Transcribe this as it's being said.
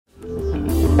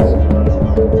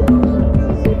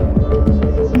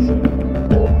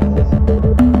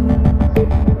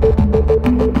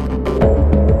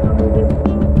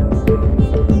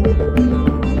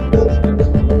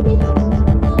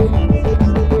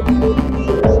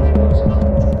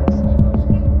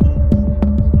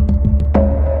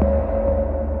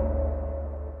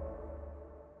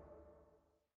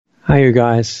you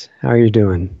guys. How are you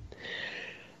doing?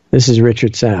 This is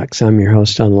Richard Sachs. I'm your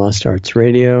host on Lost Arts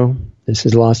Radio. This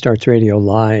is Lost Arts Radio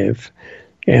Live,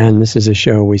 and this is a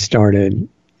show we started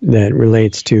that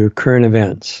relates to current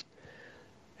events.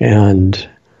 And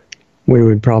we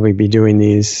would probably be doing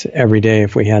these every day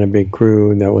if we had a big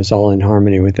crew that was all in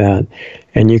harmony with that.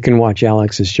 And you can watch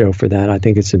Alex's show for that. I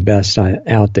think it's the best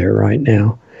out there right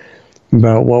now.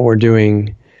 But what we're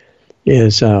doing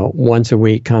is once a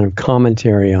week kind of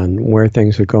commentary on where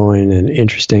things are going and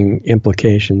interesting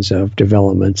implications of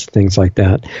developments, things like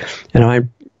that. And I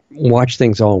watch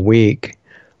things all week,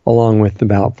 along with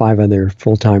about 5 other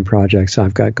full-time projects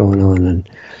I've got going on. And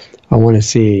I want to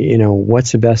see,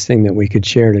 what's the best thing that we could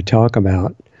share to talk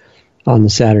about on the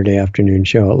Saturday afternoon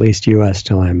show, at least U.S.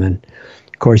 time. And,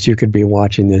 of course, you could be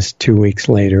watching this 2 weeks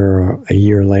later or a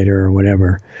year later or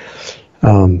whatever.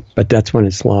 But that's when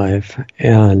it's live.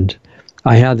 And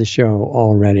I had the show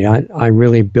already. I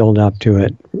really build up to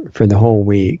it for the whole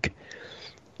week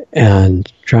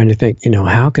and trying to think,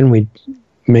 how can we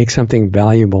make something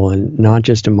valuable and not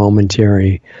just a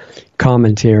momentary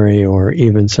commentary or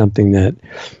even something that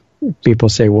people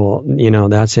say, well,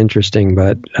 that's interesting,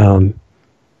 but,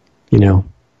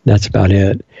 that's about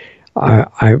it.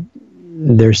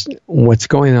 There's what's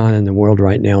going on in the world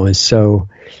right now is so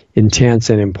intense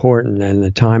and important, and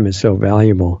the time is so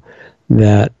valuable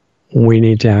that we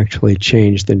need to actually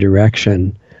change the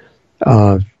direction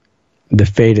of the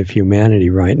fate of humanity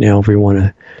right now if we want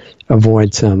to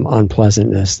avoid some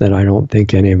unpleasantness that I don't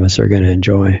think any of us are going to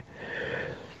enjoy.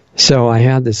 So I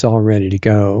had this all ready to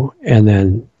go, and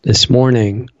then this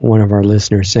morning one of our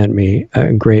listeners sent me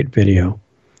a great video,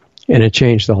 and it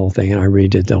changed the whole thing, and I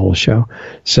redid the whole show.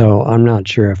 So I'm not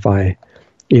sure if I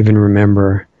even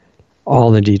remember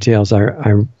all the details.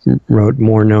 I wrote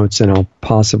more notes than I'll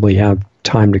possibly have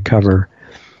time to cover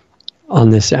on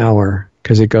this hour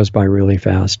because it goes by really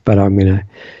fast, but I'm going to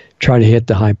try to hit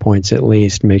the high points at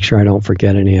least, make sure I don't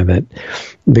forget any of it.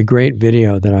 The great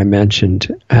video that I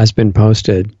mentioned has been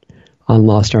posted on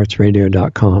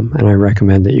lostartsradio.com, and I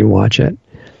recommend that you watch it.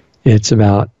 It's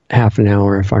about half an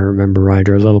hour, if I remember right,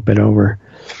 or a little bit over.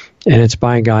 And it's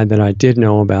by a guy that I did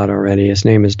know about already. His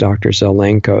name is Dr.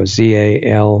 Zelenko,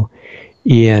 Z-A-L-E-N-K-O,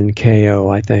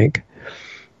 I think.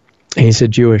 He's a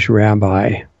Jewish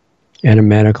rabbi and a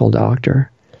medical doctor.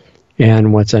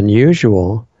 And what's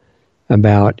unusual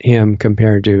about him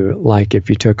compared to, like, if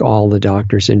you took all the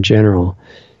doctors in general,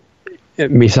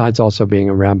 besides also being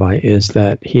a rabbi, is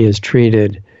that he has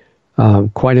treated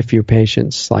quite a few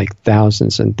patients, like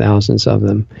thousands and thousands of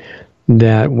them,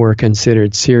 that were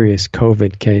considered serious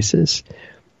COVID cases.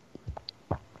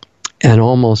 And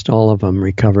almost all of them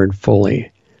recovered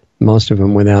fully, most of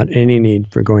them without any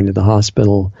need for going to the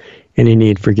hospital, any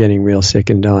need for getting real sick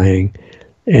and dying.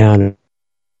 And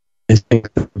is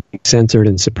censored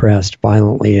and suppressed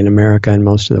violently in America and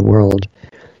most of the world.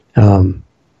 But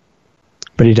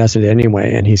he does it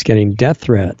anyway, and he's getting death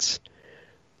threats.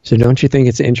 So don't you think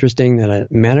it's interesting that a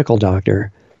medical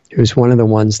doctor, who's one of the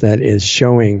ones that is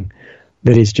showing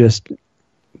that he's just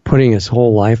putting his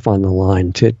whole life on the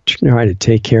line to try to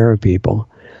take care of people,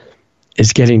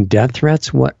 is getting death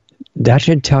threats? What that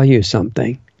should tell you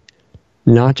something.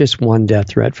 Not just one death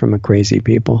threat from a crazy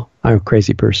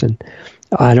person.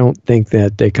 I don't think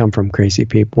that they come from crazy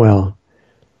people. Well,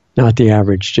 not the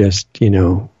average, just,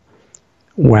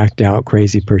 whacked out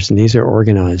crazy person. These are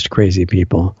organized crazy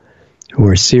people who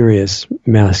are serious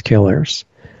mass killers.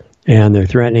 And they're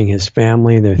threatening his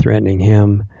family, they're threatening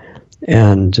him,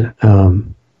 and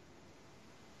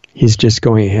he's just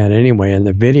going ahead anyway. And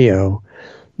the video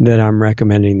that I'm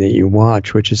recommending that you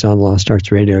watch, which is on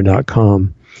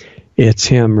lostartsradio.com, it's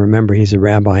him. Remember, he's a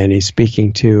rabbi, and he's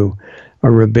speaking to a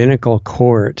rabbinical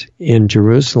court in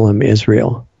Jerusalem,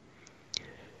 Israel,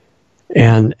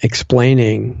 and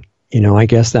explaining, I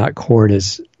guess that court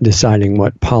is deciding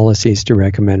what policies to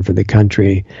recommend for the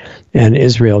country. And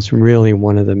Israel's really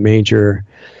one of the major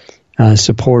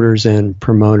supporters and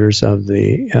promoters of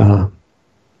the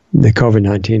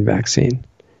COVID-19 vaccine,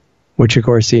 which, of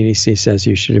course, CDC says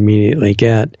you should immediately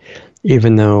get.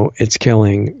 Even though it's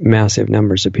killing massive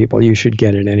numbers of people, you should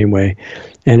get it anyway.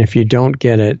 And if you don't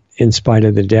get it, in spite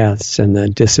of the deaths and the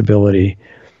disability,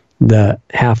 the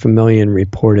 500,000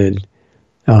 reported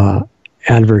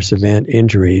adverse event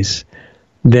injuries,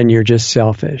 then you're just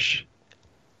selfish.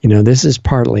 This is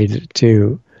partly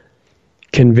to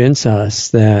convince us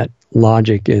that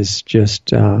logic is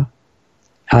just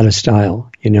out of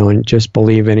style, and just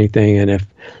believe anything. And if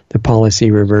the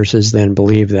policy reverses, then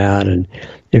believe that. And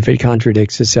if it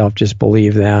contradicts itself, just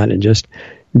believe that and just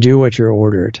do what you're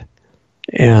ordered.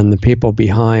 And the people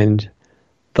behind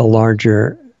the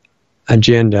larger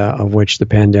agenda, of which the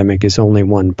pandemic is only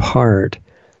one part,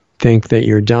 think that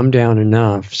you're dumbed down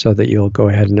enough so that you'll go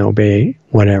ahead and obey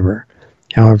whatever,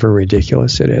 however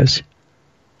ridiculous it is.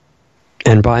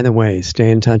 And by the way, stay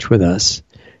in touch with us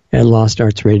at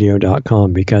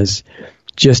lostartsradio.com, because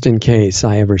just in case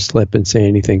I ever slip and say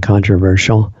anything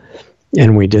controversial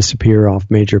and we disappear off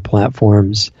major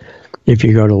platforms, if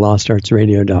you go to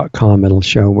lostartsradio.com, it'll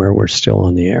show where we're still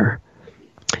on the air.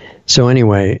 So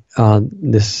anyway,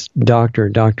 this Dr.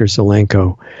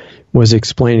 Zelenko, was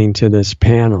explaining to this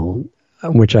panel,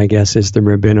 which I guess is the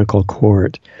rabbinical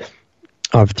court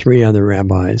of 3 other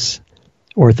rabbis,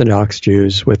 Orthodox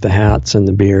Jews with the hats and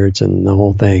the beards and the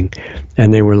whole thing,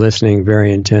 and they were listening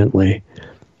very intently,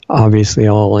 obviously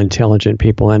all intelligent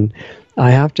people. And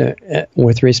I have to,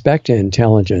 with respect to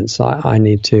intelligence, I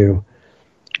need to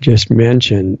just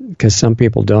mention, because some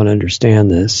people don't understand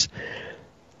this,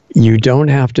 you don't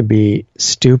have to be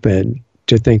stupid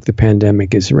to think the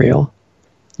pandemic is real.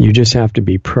 You just have to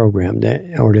be programmed,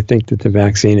 or to think that the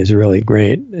vaccine is really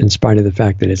great in spite of the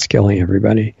fact that it's killing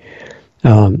everybody.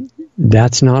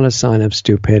 That's not a sign of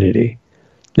stupidity,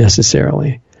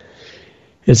 necessarily.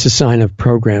 It's a sign of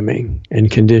programming and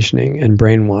conditioning and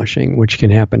brainwashing, which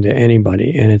can happen to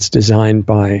anybody, and it's designed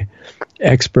by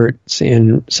experts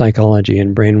in psychology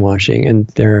and brainwashing, and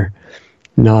they're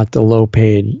not the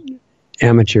low-paid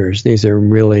amateurs. These are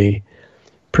really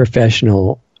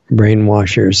professional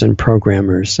brainwashers and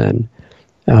programmers and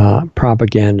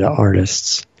propaganda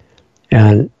artists.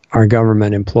 And our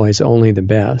government employs only the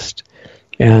best.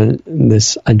 And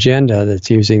this agenda that's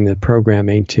using the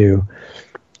programming to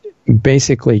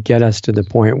basically get us to the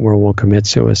point where we'll commit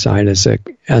suicide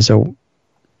as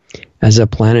a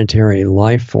planetary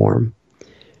life form.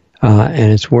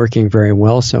 And it's working very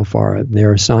well so far.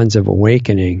 There are signs of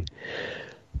awakening.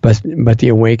 But the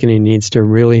awakening needs to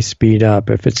really speed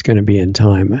up if it's going to be in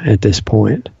time at this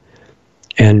point.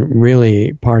 And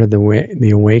really, part of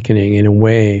the awakening, in a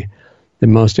way, the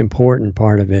most important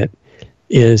part of it,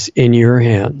 is in your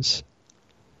hands.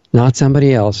 Not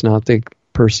somebody else, not the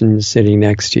person sitting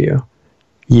next to you.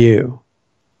 You.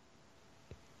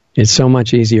 It's so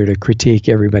much easier to critique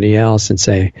everybody else and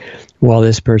say, well,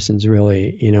 this person's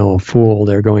really, a fool.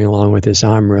 They're going along with this.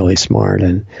 I'm really smart.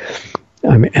 And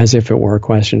as if it were a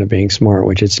question of being smart,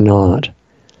 which it's not,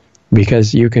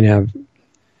 because you can have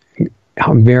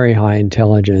very high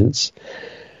intelligence,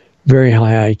 very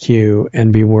high IQ,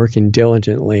 and be working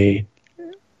diligently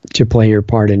to play your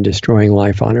part in destroying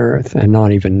life on Earth and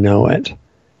not even know it.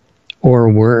 Or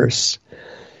worse,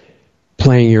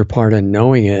 playing your part and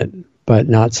knowing it, but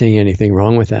not seeing anything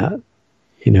wrong with that.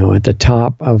 At the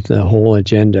top of the whole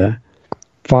agenda,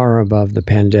 far above the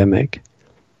pandemic,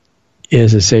 are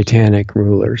the satanic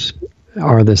rulers.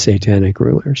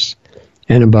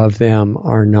 And above them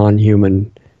are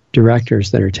non-human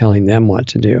directors that are telling them what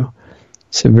to do.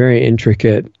 It's a very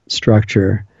intricate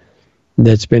structure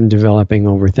that's been developing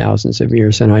over thousands of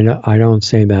years. And I don't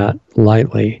say that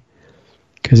lightly,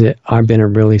 because I've been a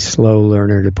really slow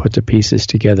learner to put the pieces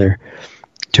together.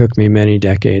 It took me many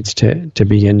decades to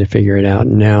begin to figure it out.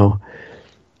 And now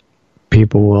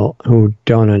people who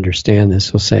don't understand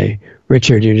this will say,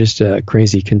 Richard, you're just a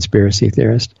crazy conspiracy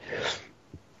theorist.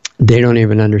 They don't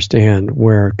even understand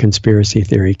where conspiracy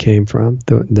theory came from,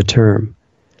 the term.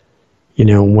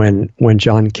 When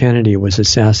John Kennedy was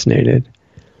assassinated,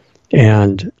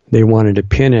 and they wanted to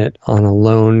pin it on a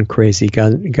lone crazy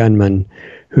gunman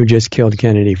who just killed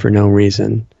Kennedy for no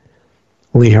reason.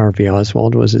 Lee Harvey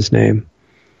Oswald was his name.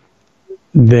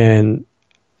 Then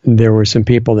there were some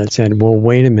people that said, well,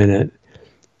 wait a minute.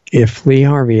 If Lee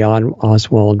Harvey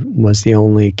Oswald was the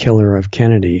only killer of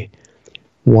Kennedy,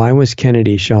 why was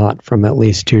Kennedy shot from at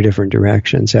least 2 different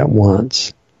directions at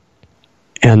once?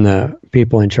 And the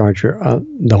people in charge of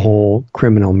the whole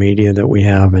criminal media that we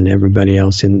have and everybody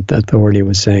else in the authority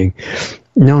was saying,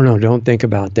 no, don't think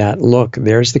about that. Look,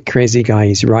 there's the crazy guy.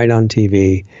 He's right on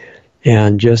TV.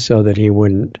 And just so that he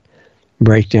wouldn't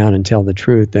break down and tell the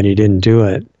truth that he didn't do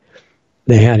it,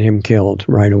 they had him killed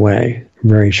right away,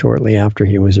 very shortly after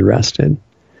he was arrested.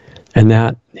 And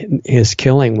that his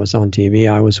killing was on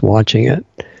TV. I was watching it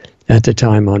at the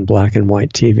time on black and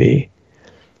white TV.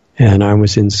 And I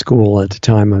was in school at the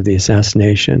time of the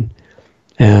assassination.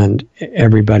 And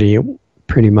everybody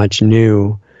pretty much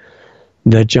knew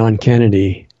that John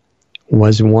Kennedy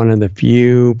was one of the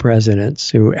few presidents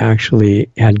who actually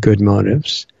had good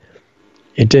motives.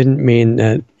 It didn't mean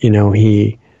that,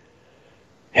 he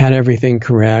had everything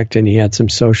correct and he had some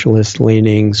socialist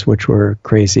leanings which were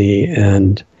crazy,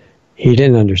 and he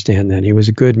didn't understand that. He was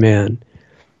a good man.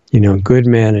 Good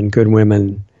men and good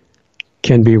women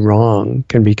can be wrong,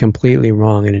 can be completely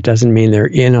wrong, and it doesn't mean they're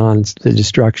in on the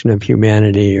destruction of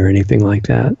humanity or anything like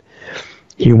that.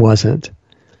 He wasn't.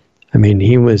 I mean,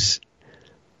 he was,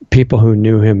 people who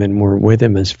knew him and were with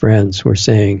him as friends were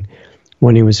saying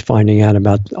when he was finding out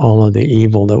about all of the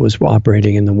evil that was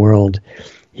operating in the world,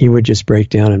 he would just break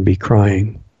down and be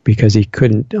crying because he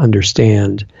couldn't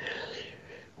understand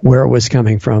where it was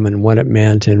coming from and what it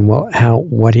meant and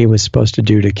what he was supposed to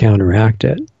do to counteract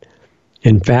it.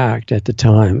 In fact, at the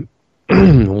time,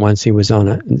 once he was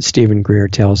on Stephen Greer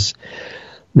tells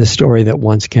the story that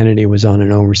once Kennedy was on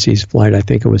an overseas flight, I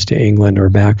think it was to England or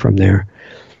back from there,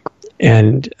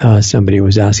 and somebody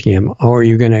was asking him, are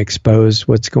you going to expose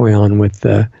what's going on with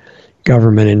the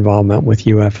government involvement with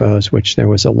UFOs, which there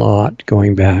was a lot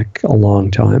going back a long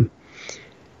time?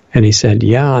 And he said,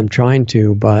 yeah, I'm trying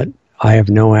to, but I have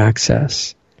no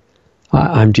access.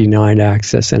 I'm denied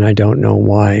access, and I don't know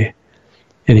why.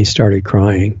 And he started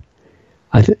crying.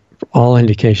 All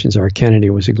indications are Kennedy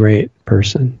was a great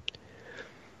person.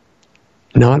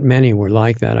 Not many were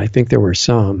like that. I think there were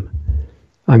some.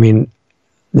 I mean,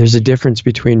 there's a difference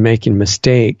between making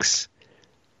mistakes,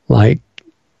 like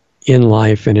in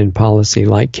life and in policy,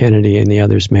 like Kennedy and the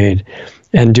others made,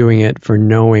 and doing it for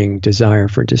knowing desire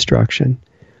for destruction.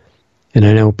 And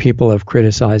I know people have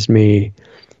criticized me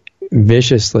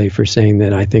viciously for saying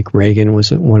that I think Reagan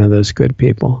was one of those good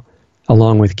people,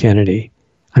 along with Kennedy.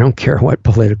 I don't care what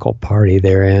political party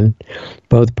they're in.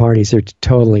 Both parties are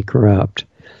totally corrupt.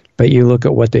 But you look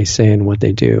at what they say and what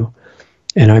they do.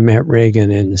 And I met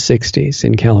Reagan in the 60s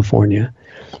in California.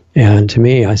 And to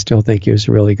me, I still think he was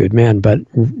a really good man. But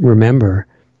remember,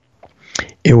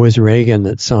 it was Reagan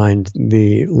that signed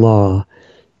the law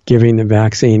giving the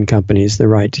vaccine companies the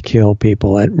right to kill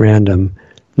people at random,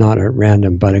 not at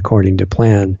random, but according to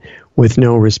plan, with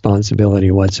no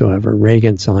responsibility whatsoever.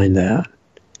 Reagan signed that.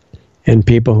 And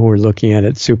people who were looking at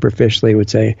it superficially would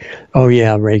say, oh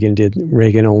yeah,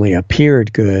 Reagan only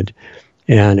appeared good,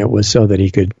 and it was so that he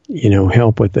could,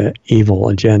 help with the evil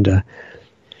agenda.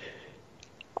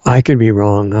 I could be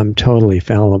wrong. I'm totally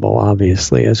fallible,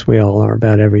 obviously, as we all are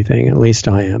about everything. At least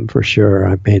I am, for sure.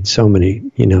 I've made so many,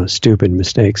 stupid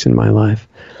mistakes in my life.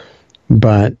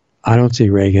 But I don't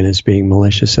see Reagan as being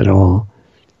malicious at all,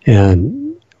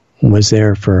 and was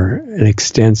there for an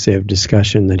extensive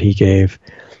discussion that he gave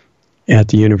at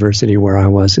the university where I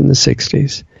was in the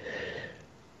 60s.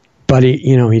 But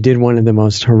he did one of the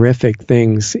most horrific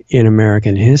things in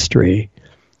American history,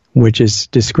 which is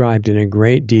described in a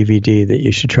great DVD that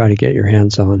you should try to get your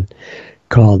hands on,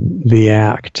 called The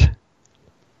Act.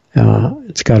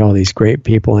 It's got all these great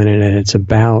people in it, and it's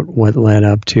about what led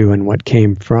up to and what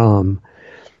came from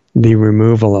the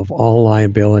removal of all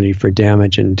liability for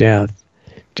damage and death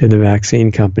to the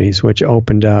vaccine companies, which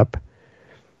opened up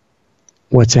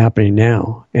what's happening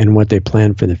now and what they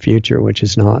plan for the future, which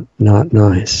is not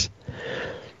nice.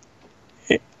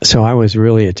 So I was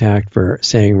really attacked for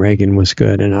saying Reagan was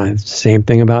good, and same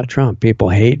thing about Trump. People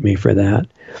hate me for that.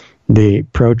 The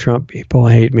pro-Trump people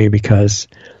hate me because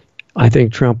I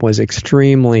think Trump was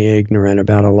extremely ignorant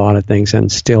about a lot of things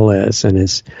and still is,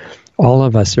 and all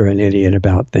of us are an idiot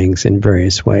about things in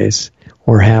various ways,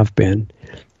 or have been.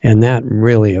 And that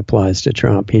really applies to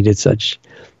Trump. He did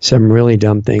some really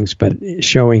dumb things, but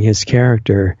showing his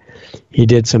character, he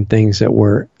did some things that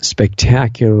were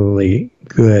spectacularly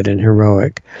good and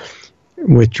heroic.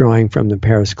 Withdrawing from the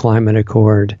Paris Climate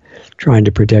Accord, trying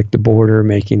to protect the border,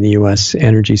 making the U.S.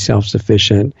 energy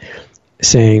self-sufficient,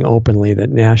 saying openly that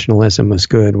nationalism was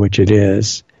good, which it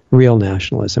is. Real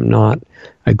nationalism, not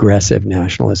aggressive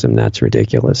nationalism. That's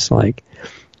ridiculous, like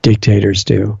dictators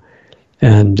do.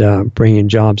 And bringing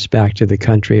jobs back to the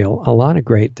country, a lot of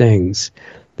great things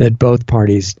that both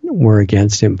parties were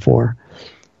against him for.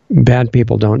 Bad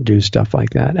people don't do stuff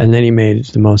like that. And then he made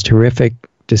the most horrific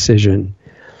decision,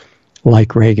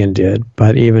 like Reagan did,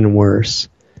 but even worse.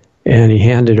 And he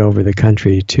handed over the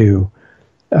country to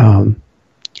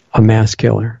a mass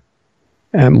killer,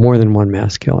 more than one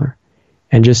mass killer,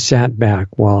 and just sat back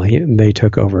while they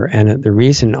took over. And the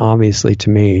reason, obviously, to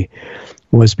me,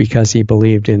 was because he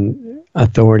believed in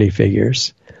authority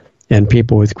figures and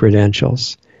people with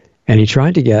credentials. And he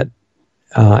tried to get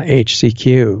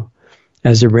HCQ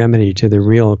as a remedy to the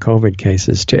real COVID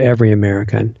cases to every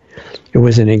American. It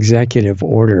was an executive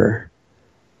order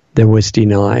that was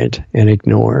denied and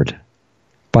ignored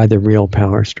by the real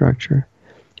power structure.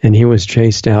 And he was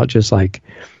chased out just like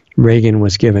Reagan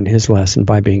was given his lesson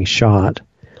by being shot.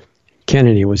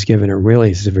 Kennedy was given a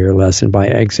really severe lesson by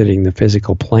exiting the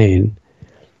physical plane.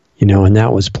 And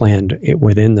that was planned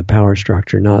within the power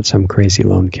structure, not some crazy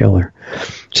lone killer.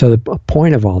 So the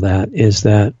point of all that is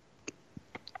that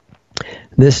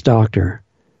This doctor,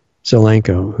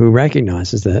 Zelenko, who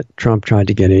recognizes that Trump tried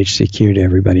to get HCQ to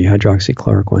everybody,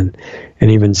 hydroxychloroquine, and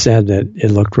even said that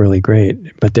it looked really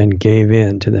great, but then gave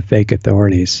in to the fake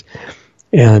authorities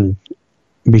and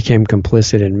became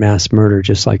complicit in mass murder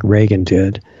just like Reagan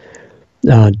did.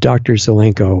 Dr.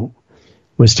 Zelenko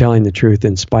was telling the truth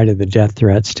in spite of the death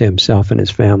threats to himself and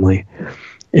his family,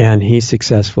 and he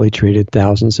successfully treated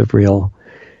thousands of real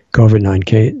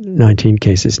COVID-19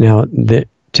 cases. Now,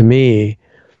 to me,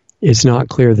 it's not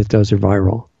clear that those are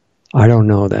viral. I don't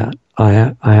know that.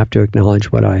 I have to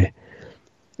acknowledge what I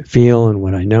feel and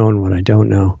what I know and what I don't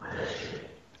know.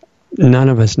 None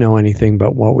of us know anything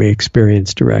but what we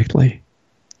experience directly.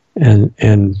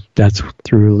 And that's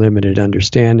through limited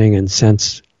understanding and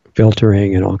sense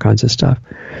filtering and all kinds of stuff.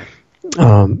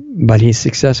 But he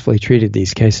successfully treated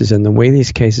these cases, and the way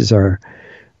these cases are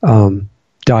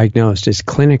diagnosed is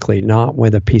clinically, not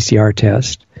with a PCR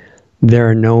test.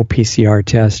 There are no PCR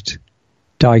test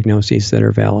diagnoses that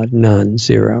are valid. None,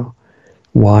 zero.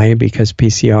 Why? Because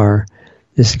PCR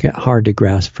is hard to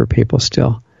grasp for people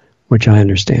still, which I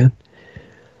understand.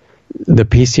 The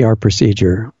PCR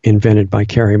procedure invented by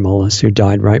Kary Mullis, who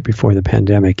died right before the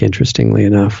pandemic, interestingly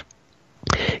enough.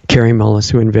 Kary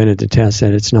Mullis, who invented the test,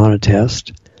 said it's not a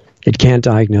test. It can't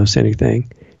diagnose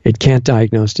anything. It can't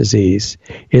diagnose disease.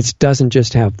 It doesn't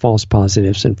just have false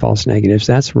positives and false negatives.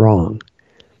 That's wrong.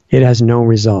 It has no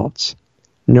results,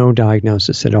 no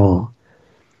diagnosis at all.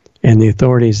 And the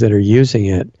authorities that are using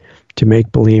it to make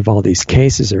believe all these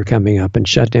cases are coming up and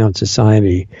shut down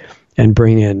society and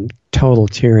bring in total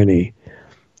tyranny.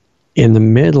 In the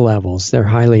mid-levels, they're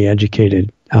highly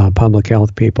educated public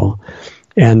health people,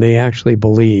 and they actually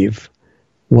believe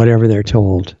whatever they're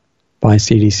told by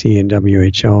CDC and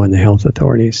WHO and the health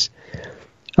authorities.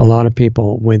 A lot of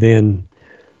people within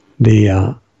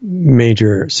the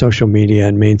major social media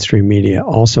and mainstream media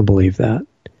also believe that.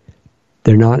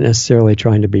 They're not necessarily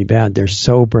trying to be bad. They're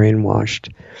so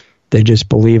brainwashed. They just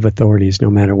believe authorities no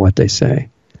matter what they say.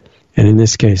 And in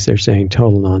this case, they're saying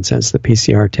total nonsense. The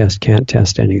PCR test can't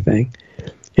test anything.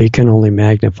 It can only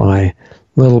magnify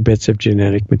little bits of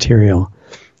genetic material.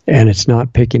 And it's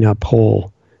not picking up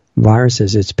whole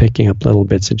viruses. It's picking up little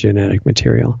bits of genetic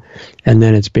material. And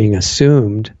then it's being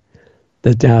assumed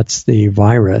that that's the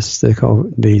virus,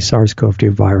 the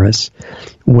SARS-CoV-2 virus,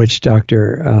 which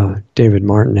Dr. David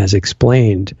Martin has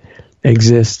explained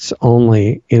exists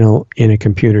only in a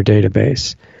computer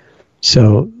database.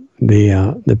 So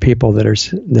the people that are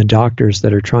the doctors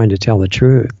that are trying to tell the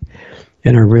truth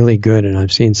and are really good, and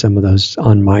I've seen some of those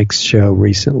on Mike's show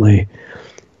recently,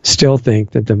 still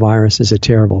think that the virus is a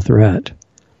terrible threat.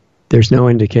 There's no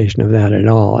indication of that at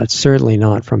all. It's certainly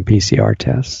not from PCR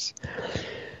tests.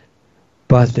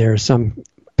 But there are some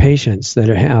patients that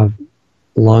have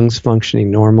lungs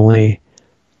functioning normally,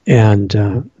 and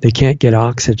they can't get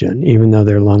oxygen even though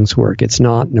their lungs work. It's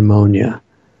not pneumonia.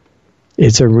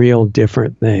 It's a real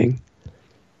different thing.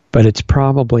 But it's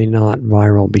probably not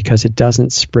viral because it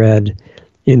doesn't spread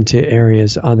into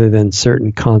areas other than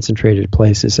certain concentrated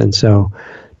places. And so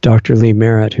Dr. Lee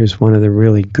Merritt, who's one of the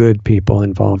really good people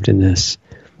involved in this,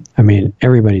 I mean,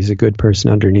 everybody's a good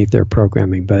person underneath their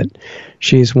programming, but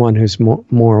she's one who's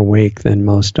more awake than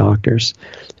most doctors.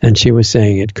 And she was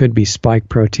saying it could be spike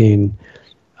protein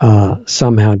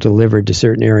somehow delivered to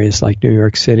certain areas like New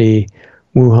York City,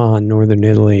 Wuhan, northern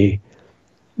Italy,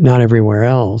 not everywhere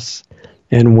else.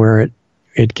 And where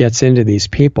it gets into these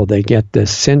people, they get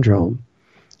this syndrome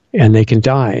and they can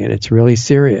die, and it's really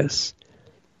serious.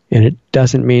 And it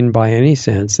doesn't mean by any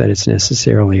sense that it's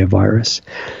necessarily a virus.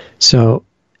 So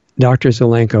Dr.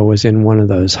 Zelenko was in one of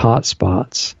those hot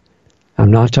spots.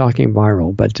 I'm not talking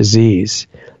viral, but disease.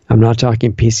 I'm not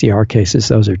talking PCR cases.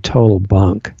 Those are total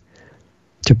bunk,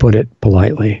 to put it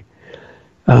politely.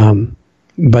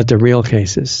 But the real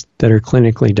cases that are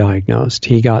clinically diagnosed,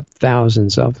 he got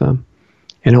thousands of them,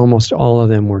 and almost all of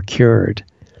them were cured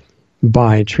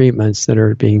by treatments that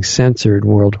are being censored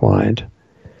worldwide,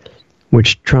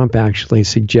 which Trump actually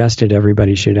suggested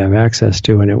everybody should have access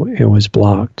to, and it was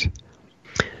blocked.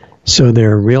 So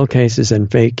there are real cases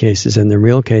and fake cases, and the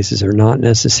real cases are not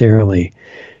necessarily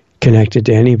connected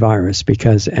to any virus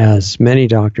because, as many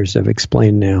doctors have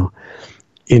explained now,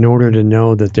 in order to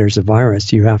know that there's a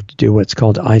virus, you have to do what's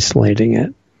called isolating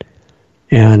it.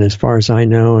 And as far as I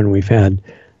know, and we've had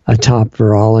a top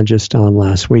virologist on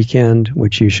last weekend,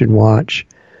 which you should watch,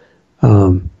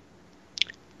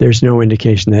 there's no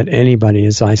indication that anybody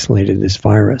has isolated this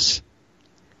virus.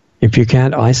 If you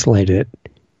can't isolate it,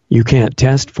 you can't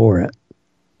test for it.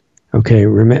 Okay,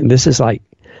 remember, this is like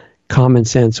common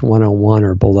sense 101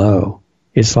 or below.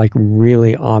 It's like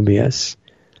really obvious.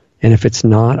 And if it's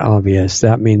not obvious,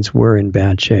 that means we're in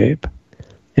bad shape.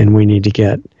 And we need to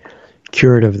get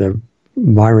cured of the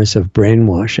virus of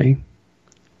brainwashing,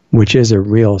 which is a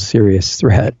real serious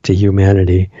threat to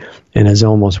humanity and has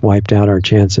almost wiped out our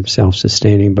chance of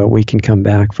self-sustaining, but we can come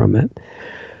back from it.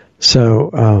 So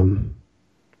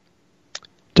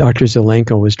Dr.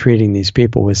 Zelenko was treating these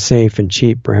people with safe and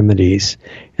cheap remedies,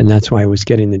 and that's why he was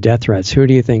getting the death threats. Who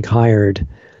do you think hired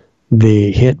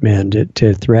the hitman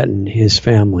to threaten his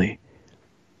family?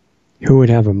 Who would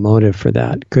have a motive for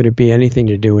that? Could it be anything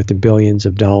to do with the billions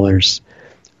of dollars,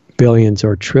 billions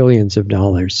or trillions of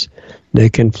dollars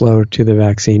that can flow to the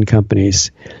vaccine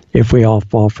companies if we all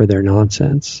fall for their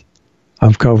nonsense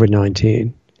of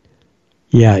COVID-19?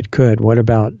 Yeah, it could. What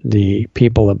about the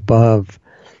people above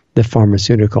the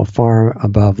pharmaceutical, far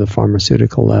above the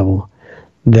pharmaceutical level,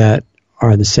 that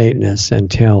are the Satanists and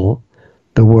tell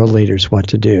the world leaders what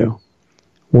to do?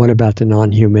 What about the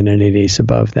non-human entities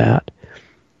above that?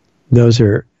 Those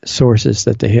are sources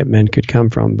that the hitmen could come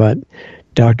from. But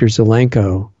Dr.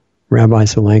 Zelenko, Rabbi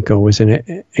Zelenko, was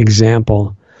an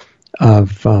example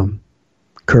of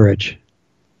courage.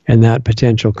 And that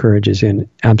potential courage is in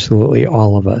absolutely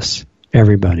all of us,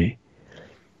 everybody.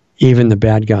 Even the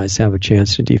bad guys have a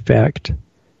chance to defect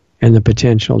and the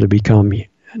potential to become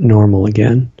normal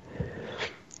again.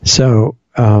 So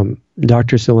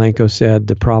Dr. Zelenko said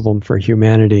the problem for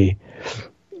humanity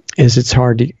is it's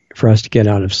hard for us to get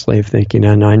out of slave thinking.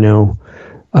 And I know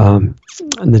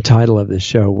the title of this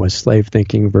show was Slave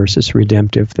Thinking versus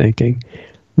Redemptive Thinking.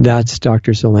 That's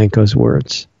Dr. Zelenko's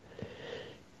words.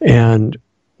 And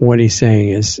what he's saying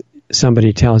is,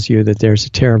 somebody tells you that there's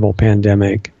a terrible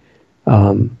pandemic,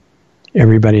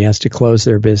 everybody has to close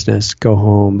their business, go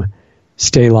home,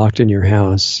 stay locked in your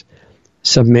house,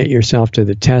 submit yourself to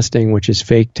the testing, which is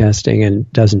fake testing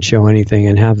and doesn't show anything,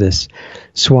 and have this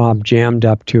swab jammed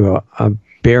up to a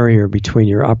barrier between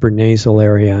your upper nasal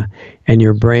area and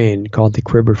your brain called the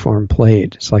cribriform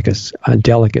plate. It's like a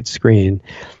delicate screen,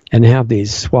 and have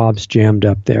these swabs jammed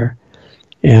up there.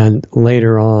 And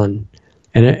later on,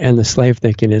 and the slave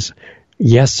thinking is,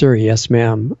 yes, sir, yes,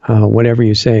 ma'am, whatever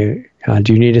you say.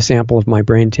 Do you need a sample of my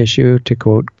brain tissue, to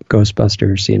quote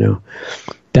Ghostbusters, you know?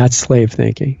 That's slave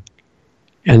thinking.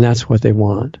 And that's what they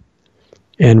want.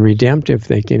 And redemptive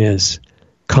thinking is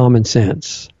common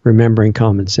sense, remembering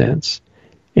common sense,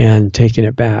 and taking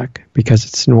it back because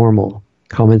it's normal.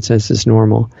 Common sense is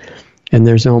normal. And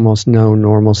there's almost no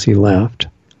normalcy left.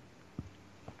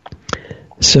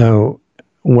 So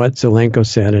what Zelenko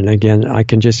said, and again, I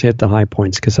can just hit the high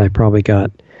points because I probably got,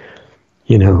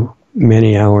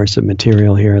 many hours of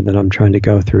material here that I'm trying to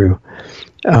go through.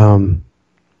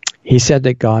 He said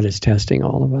that God is testing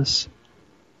all of us.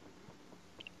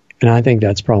 And I think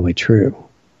that's probably true.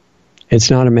 It's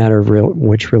not a matter of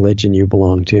which religion you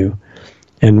belong to.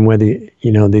 And whether,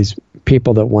 these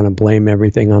people that want to blame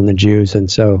everything on the Jews,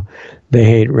 and so they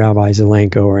hate Rabbi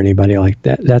Zelenko or anybody like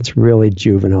that, that's really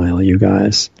juvenile, you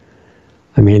guys.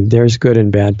 I mean, there's good and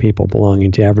bad people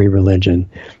belonging to every religion,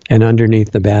 and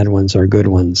underneath the bad ones are good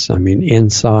ones. I mean,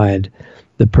 inside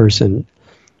the person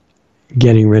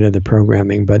getting rid of the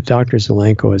programming. But Dr.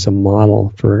 Zelenko is a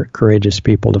model for courageous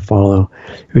people to follow,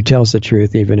 who tells the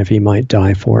truth even if he might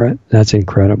die for it. That's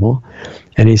incredible.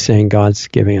 And he's saying God's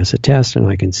giving us a test, and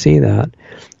I can see that.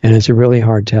 And it's a really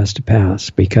hard test to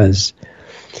pass because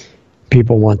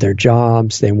people want their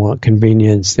jobs, they want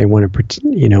convenience, they want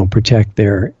to protect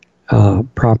their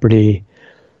property.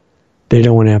 They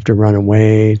don't want to have to run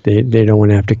away. They don't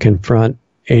want to have to confront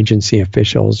agency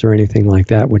officials or anything like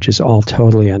that, which is all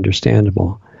totally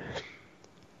understandable.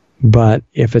 But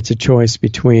if it's a choice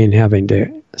between having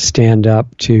to stand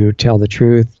up to tell the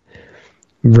truth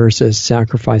versus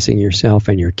sacrificing yourself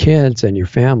and your kids and your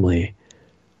family,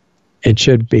 it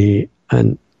should be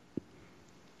an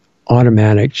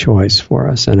automatic choice for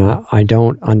us. And I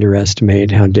don't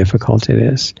underestimate how difficult it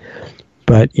is.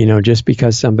 But, just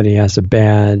because somebody has a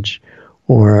badge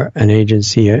or an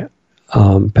agency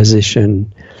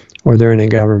position, or they're in a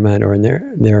government, or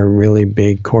they're a really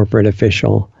big corporate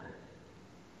official,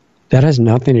 that has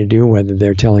nothing to do whether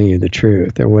they're telling you the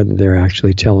truth or whether they're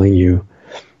actually telling you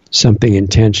something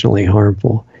intentionally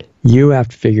harmful. You have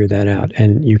to figure that out,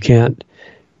 and you can't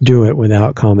do it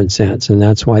without common sense. And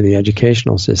that's why the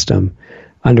educational system,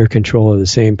 under control of the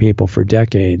same people for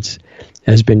decades,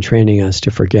 has been training us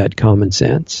to forget common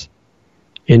sense,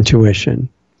 intuition,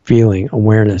 feeling,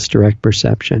 awareness, direct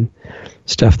perception,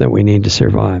 stuff that we need to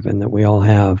survive and that we all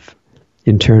have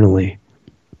internally.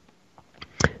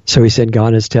 So he said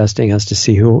God is testing us to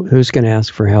see who's going to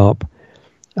ask for help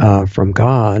from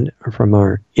God, or from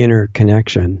our inner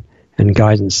connection and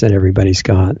guidance that everybody's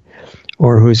got,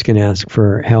 or who's going to ask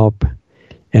for help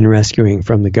and rescuing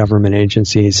from the government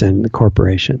agencies and the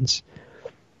corporations?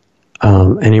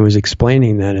 And he was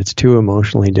explaining that it's too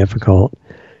emotionally difficult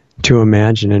to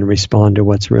imagine and respond to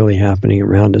what's really happening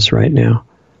around us right now.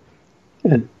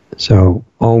 And so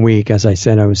all week, as I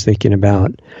said, I was thinking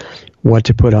about what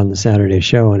to put on the Saturday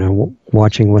show, and I'm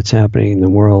watching what's happening in the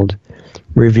world,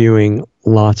 reviewing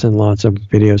lots and lots of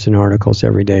videos and articles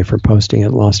every day for posting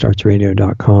at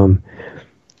lostartsradio.com.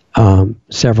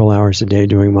 Several hours a day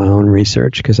doing my own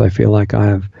research, because I feel like I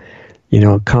have,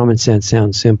 common sense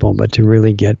sounds simple, but to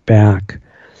really get back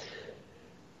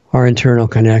our internal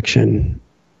connection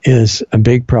is a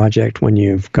big project when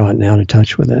you've gotten out of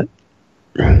touch with it.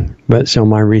 But so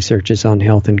my research is on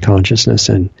health and consciousness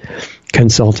and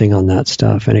consulting on that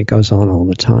stuff, and it goes on all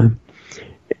the time.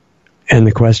 And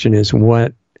the question is,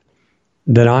 what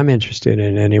that I'm interested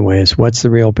in anyway is, what's the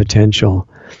real potential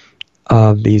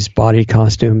of these body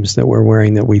costumes that we're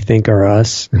wearing that we think are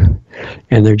us,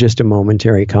 and they're just a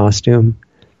momentary costume,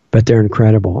 but they're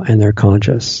incredible and they're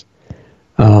conscious.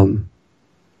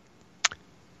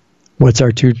 What's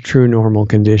our true normal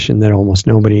condition that almost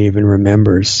nobody even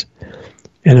remembers?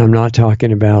 And I'm not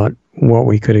talking about what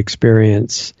we could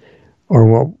experience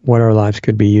or what our lives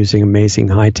could be using amazing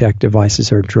high-tech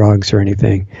devices or drugs or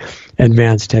anything.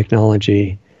 Advanced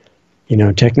technology.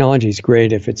 Technology is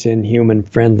great if it's in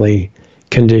human-friendly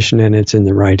condition and it's in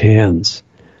the right hands.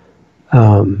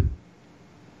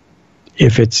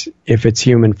 If it's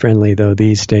human-friendly, though,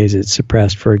 these days it's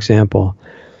suppressed. For example,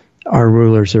 our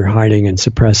rulers are hiding and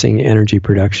suppressing energy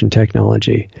production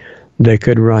technology that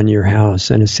could run your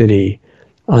house in a city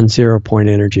on zero-point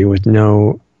energy with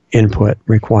no input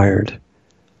required.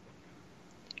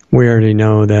 We already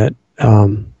know that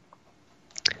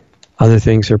other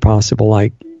things are possible,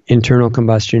 like internal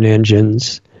combustion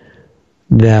engines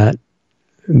that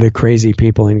the crazy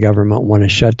people in government want to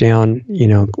shut down,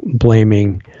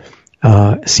 blaming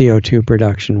CO2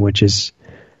 production, which is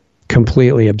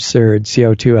completely absurd.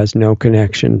 CO2 has no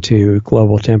connection to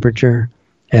global temperature,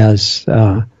 as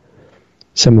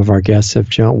some of our guests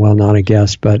have shown. Well, not a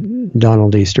guest, but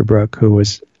Donald Easterbrook, who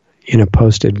was in a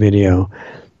posted video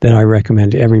that I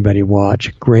recommend everybody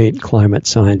watch. Great climate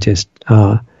scientist,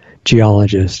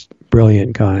 geologist,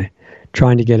 brilliant guy.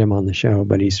 Trying to get him on the show,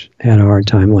 but he's had a hard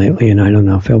time lately, and I don't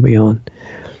know if he'll be on.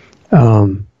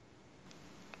 All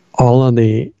of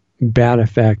the bad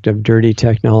effect of dirty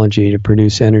technology to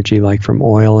produce energy, like from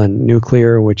oil and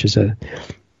nuclear,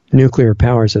 nuclear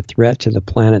power is a threat to the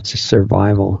planet's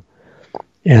survival.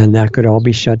 And that could all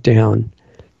be shut down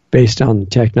based on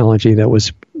technology that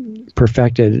was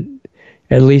perfected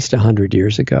at least 100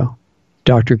 years ago.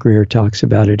 Dr. Greer talks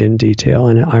about it in detail,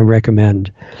 and I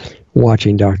recommend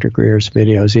watching Dr. Greer's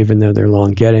videos, even though they're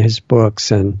long. Get his books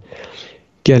and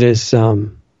get his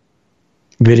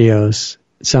videos.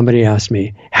 Somebody asked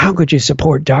me, how could you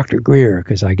support Dr. Greer?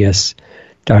 Because I guess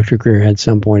Dr. Greer had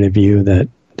some point of view that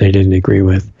they didn't agree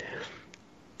with.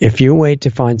 If you wait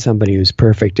to find somebody who's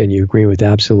perfect and you agree with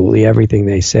absolutely everything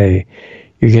they say,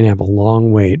 you're going to have a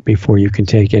long wait before you can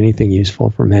take anything useful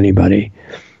from anybody.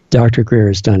 Dr. Greer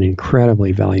has done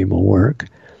incredibly valuable work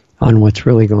on what's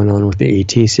really going on with the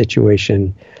ET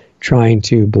situation, trying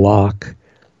to block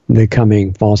the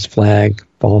coming false flag,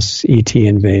 false ET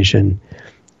invasion,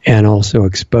 and also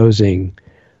exposing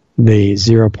the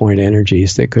zero-point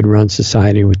energies that could run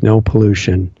society with no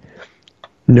pollution,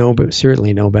 but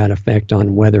certainly no bad effect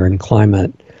on weather and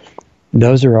climate.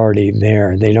 Those are already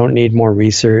there. They don't need more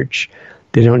research.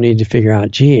 They don't need to figure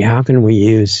out, how can we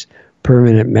use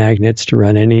permanent magnets to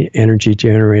run any energy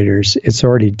generators? It's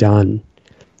already done,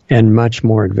 and much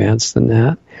more advanced than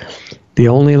that. The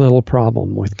only little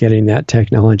problem with getting that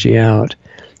technology out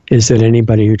is that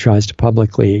anybody who tries to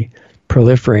publicly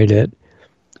proliferate it,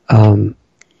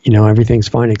 everything's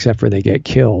fine except for they get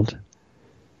killed.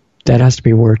 That has to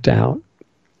be worked out,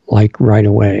 like right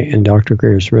away, and Dr.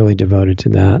 Greer is really devoted to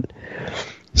that.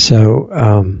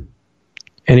 So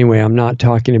anyway, I'm not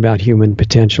talking about human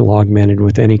potential augmented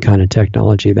with any kind of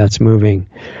technology. That's moving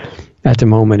at the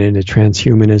moment into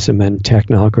transhumanism and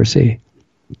technocracy,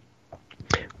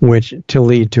 which to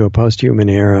lead to a post-human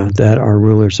era that our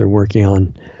rulers are working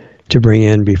on to bring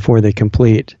in before they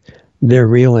complete their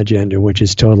real agenda, which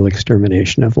is total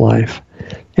extermination of life.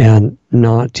 And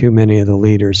not too many of the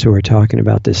leaders who are talking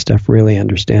about this stuff really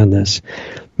understand this.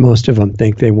 Most of them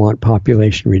think they want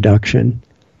population reduction,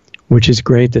 which is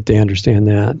great that they understand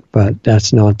that, but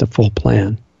that's not the full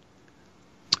plan.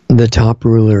 The top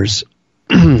rulers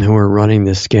who are running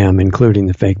this scam, including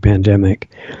the fake pandemic,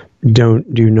 do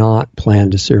not plan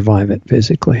to survive it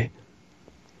physically.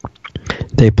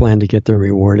 They plan to get their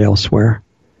reward elsewhere.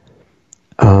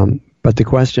 But But the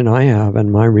question I have,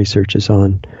 and my research is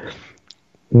on,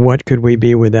 what could we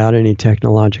be without any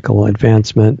technological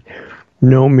advancement?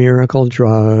 No miracle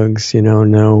drugs,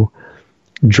 no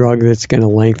drug that's going to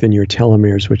lengthen your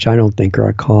telomeres, which I don't think are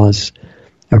a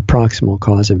proximal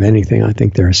cause of anything. I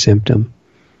think they're a symptom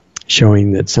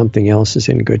showing that something else is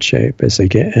in good shape as the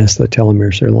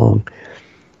telomeres are long.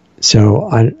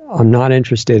 So I'm not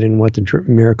interested in what the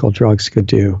miracle drugs could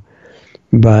do,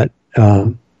 but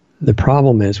the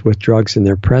problem is with drugs in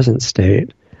their present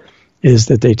state is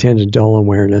that they tend to dull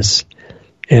awareness,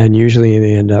 and usually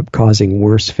they end up causing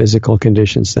worse physical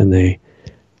conditions than they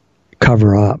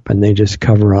cover up, and they just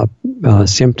cover up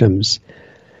symptoms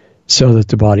so that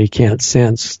the body can't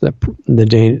sense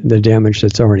the damage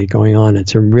that's already going on.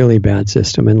 It's a really bad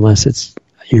system unless it's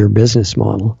your business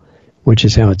model, which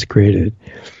is how it's created.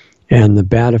 And the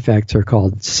bad effects are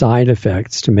called side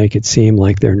effects to make it seem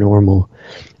like they're normal,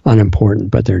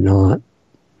 unimportant, but they're not.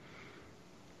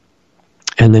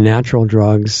 And the natural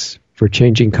drugs for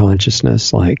changing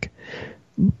consciousness, or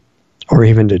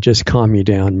even to just calm you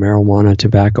down, marijuana,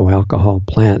 tobacco, alcohol,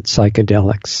 plants,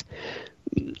 psychedelics,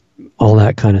 all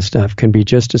that kind of stuff can be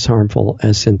just as harmful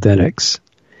as synthetics.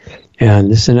 And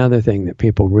this is another thing that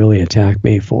people really attack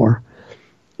me for.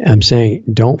 I'm saying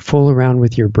don't fool around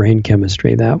with your brain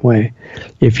chemistry that way.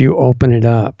 If you open it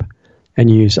up and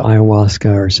use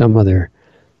ayahuasca or some other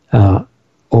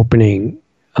opening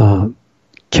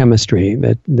chemistry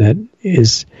that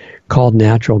is called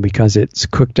natural because it's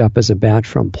cooked up as a batch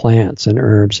from plants and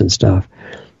herbs and stuff,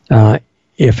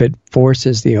 if it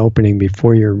forces the opening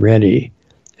before you're ready,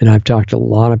 and I've talked to a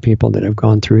lot of people that have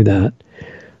gone through that,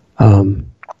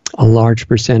 a large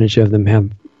percentage of them have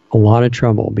a lot of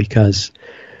trouble because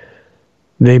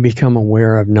they become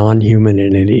aware of non-human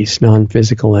entities,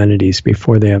 non-physical entities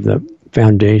before they have the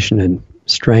foundation and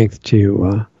strength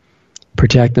to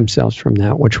protect themselves from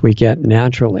that, which we get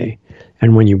naturally.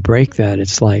 And when you break that,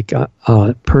 it's like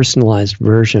a personalized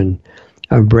version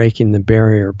of breaking the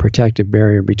barrier, protective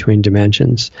barrier between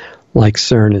dimensions, like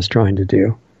CERN is trying to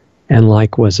do, and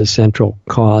like was a central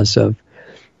cause of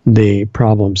the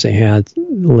problems they had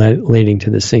leading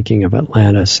to the sinking of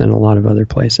Atlantis and a lot of other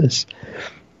places.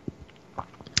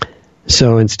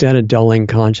 So instead of dulling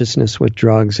consciousness with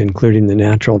drugs, including the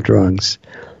natural drugs,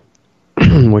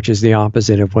 which is the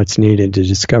opposite of what's needed to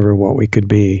discover what we could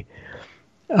be,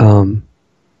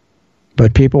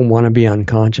 but people want to be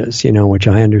unconscious, which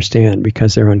I understand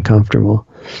because they're uncomfortable.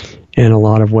 And a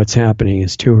lot of what's happening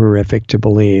is too horrific to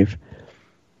believe.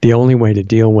 The only way to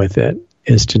deal with it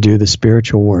is to do the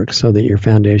spiritual work so that your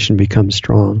foundation becomes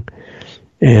strong.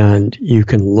 And you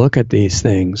can look at these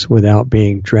things without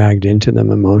being dragged into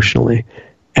them emotionally.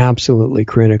 Absolutely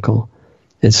critical.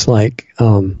 It's like,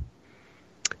 an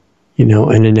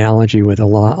analogy with a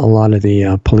lot of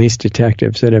the police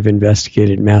detectives that have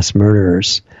investigated mass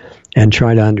murderers and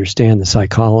try to understand the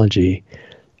psychology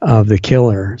of the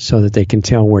killer so that they can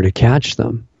tell where to catch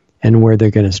them and where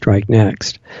they're going to strike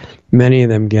next. Many of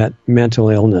them get mental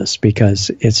illness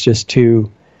because it's just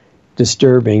too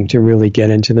disturbing to really get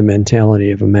into the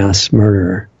mentality of a mass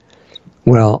murderer.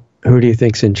 Well, who do you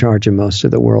think's in charge of most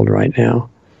of the world right now?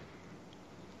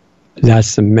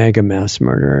 That's the mega mass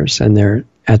murderers, and they're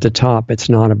at the top. It's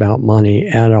not about money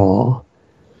at all.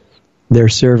 They're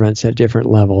servants at different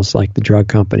levels, like the drug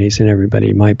companies, and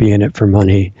everybody might be in it for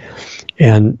money.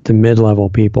 And the mid-level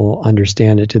people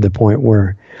understand it to the point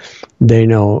where they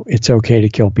know it's okay to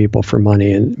kill people for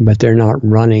money, but they're not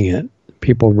running it.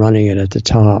 People running it at the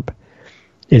top,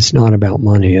 it's not about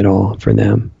money at all for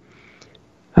them.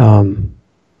 And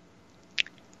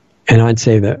I'd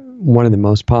say that one of the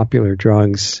most popular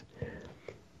drugs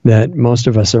that most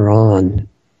of us are on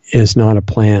is not a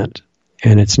plant,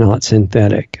 and it's not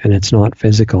synthetic, and it's not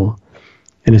physical,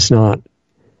 and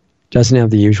doesn't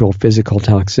have the usual physical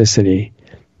toxicity,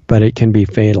 but it can be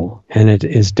fatal, and it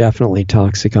is definitely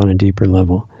toxic on a deeper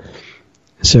level.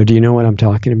 So do you know what I'm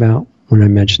talking about when I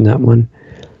mention that one?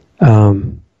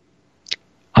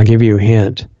 I'll give you a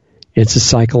hint. It's a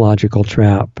psychological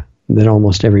trap that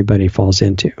almost everybody falls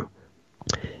into.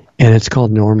 And it's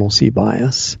called normalcy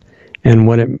bias. And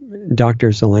Dr.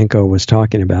 Zelenko was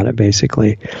talking about it,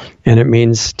 basically. And it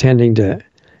means tending to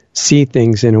see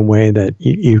things in a way that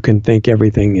you can think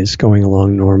everything is going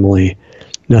along normally.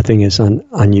 Nothing is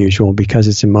unusual because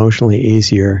it's emotionally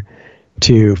easier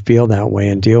to feel that way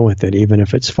and deal with it, even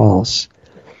if it's false.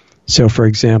 So, for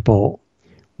example,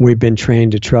 we've been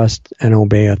trained to trust and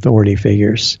obey authority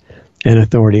figures and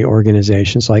authority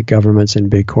organizations like governments and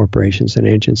big corporations and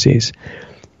agencies.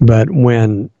 But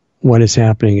when what is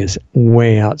happening is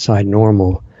way outside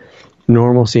normal,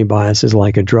 normalcy bias is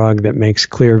like a drug that makes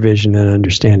clear vision and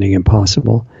understanding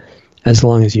impossible. as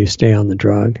long as you stay on the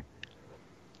drug.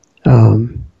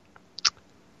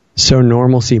 So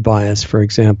normalcy bias, for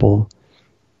example,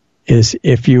 is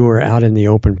if you were out in the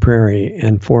open prairie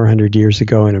and 400 years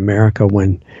ago in America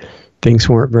when things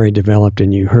weren't very developed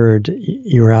and you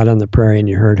were out on the prairie and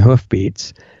you heard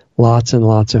hoofbeats, lots and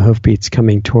lots of hoofbeats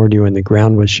coming toward you and the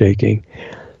ground was shaking,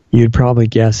 you'd probably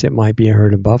guess it might be a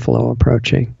herd of buffalo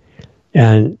approaching.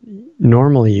 And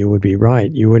normally you would be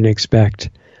right. You wouldn't expect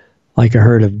like a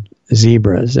herd of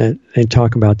zebras. They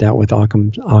talk about that with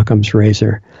Occam's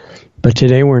razor. But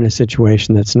today we're in a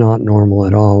situation that's not normal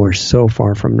at all. We're so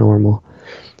far from normal.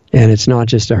 And it's not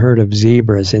just a herd of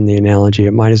zebras in the analogy.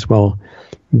 It might as well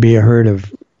be a herd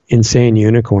of insane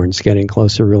unicorns getting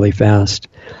closer really fast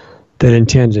that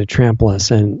intend to trample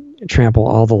us and trample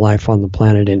all the life on the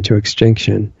planet into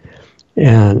extinction.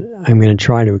 And I'm going to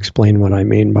try to explain what I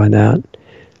mean by that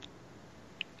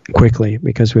quickly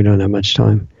because we don't have much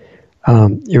time.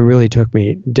 It really took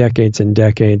me decades and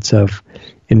decades of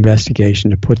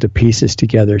investigation to put the pieces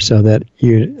together so that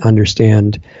you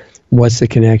understand what's the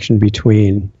connection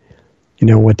between,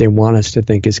 what they want us to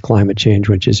think is climate change,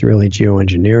 which is really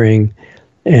geoengineering,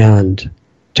 and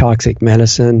toxic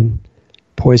medicine,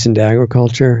 poisoned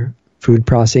agriculture, food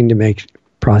processing to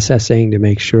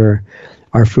make sure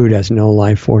our food has no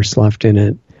life force left in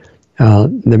it,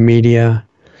 the media,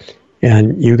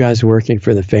 and you guys working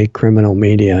for the fake criminal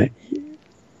media.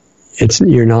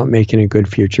 You're not making a good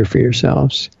future for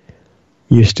yourselves.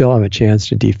 You still have a chance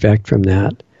to defect from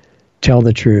that, tell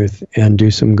the truth, and do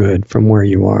some good from where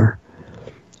you are.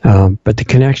 But the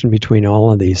connection between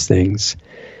all of these things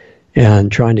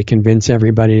and trying to convince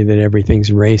everybody that everything's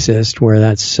racist, where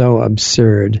that's so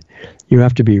absurd, you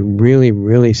have to be really,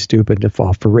 really stupid to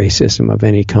fall for racism of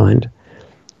any kind,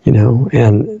 and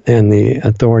the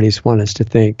authorities want us to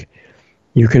think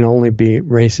you can only be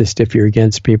racist if you're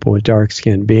against people with dark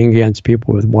skin. Being against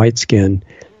people with white skin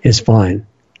is fine.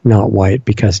 Not white,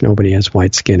 because nobody has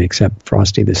white skin except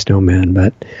Frosty the Snowman,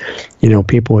 but,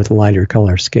 people with lighter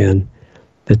color skin,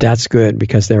 that's good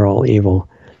because they're all evil.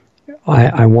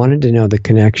 I wanted to know the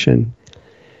connection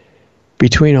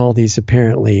between all these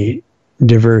apparently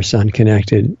diverse,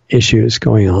 unconnected issues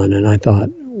going on, and I thought,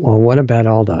 well, what about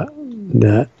all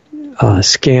the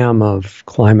scam of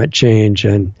climate change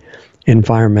and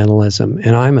environmentalism?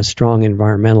 And I'm a strong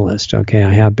environmentalist, okay?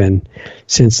 I have been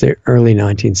since the early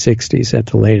 1960s at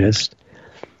the latest.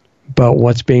 But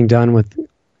what's being done with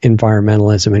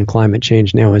environmentalism and climate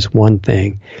change now is one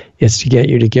thing. It's to get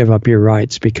you to give up your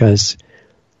rights because,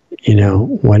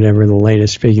 whatever the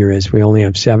latest figure is, we only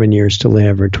have 7 years to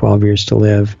live or 12 years to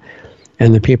live.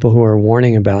 And the people who are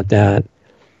warning about that,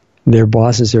 their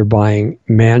bosses are buying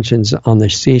mansions on the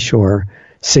seashore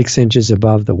 6 inches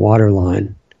above the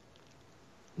waterline.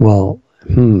 Well,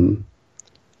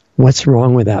 what's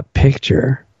wrong with that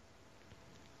picture?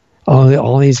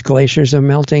 All these glaciers are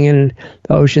melting and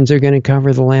the oceans are going to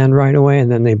cover the land right away,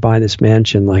 and then they buy this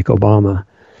mansion like Obama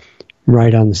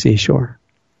right on the seashore.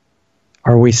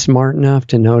 Are we smart enough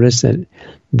to notice that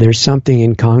there's something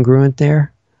incongruent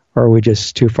there? Or are we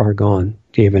just too far gone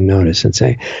to even notice and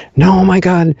say, no, oh my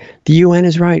God, the UN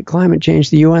is right, climate change,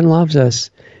 the UN loves us,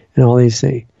 and all these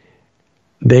things?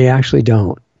 They actually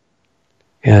don't.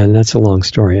 And that's a long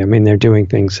story. I mean, they're doing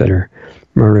things that are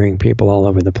murdering people all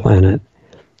over the planet.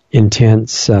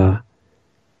 Intense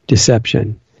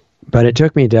deception. But it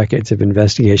took me decades of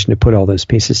investigation to put all those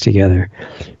pieces together,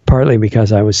 partly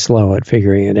because I was slow at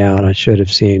figuring it out. I should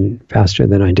have seen faster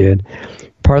than I did.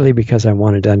 Partly because I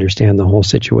wanted to understand the whole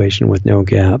situation with no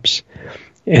gaps.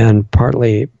 And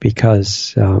partly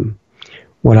because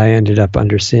what I ended up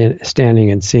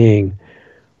understanding and seeing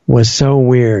was so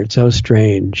weird, so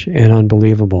strange, and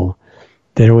unbelievable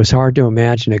that it was hard to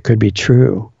imagine it could be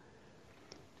true.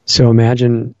 So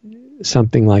imagine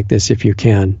something like this if you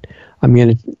can. I'm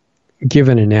going to give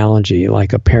an analogy,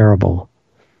 like a parable,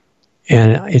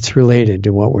 and it's related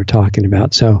to what we're talking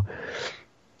about. So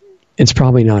it's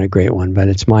probably not a great one, but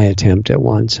it's my attempt at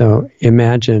one. So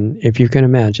imagine, if you can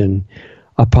imagine,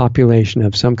 a population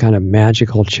of some kind of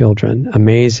magical children,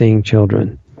 amazing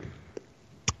children,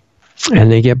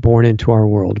 and they get born into our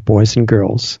world, boys and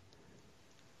girls.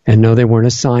 And no, they weren't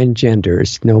assigned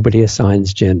genders. Nobody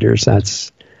assigns genders.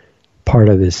 That's part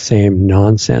of this same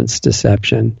nonsense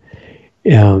deception.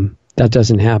 That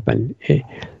doesn't happen.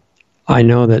 I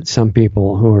know that some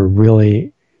people who are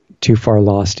really too far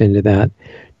lost into that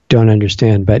don't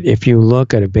understand. But if you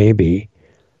look at a baby,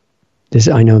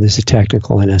 I know this is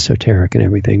technical and esoteric and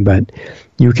everything, but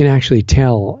you can actually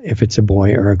tell if it's a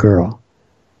boy or a girl.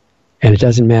 And it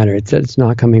doesn't matter. It's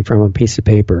not coming from a piece of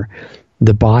paper.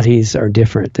 The bodies are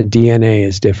different. The DNA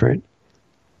is different.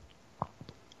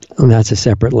 And that's a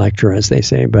separate lecture, as they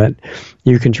say, but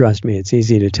you can trust me, it's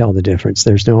easy to tell the difference.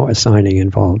 There's no assigning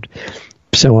involved.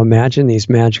 So imagine these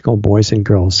magical boys and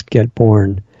girls get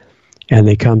born and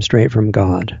they come straight from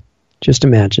God. Just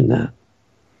imagine that.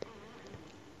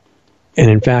 And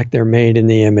in fact, they're made in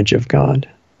the image of God.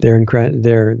 They're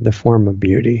the form of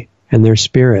beauty. And their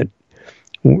spirit,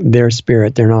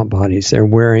 they're not bodies. They're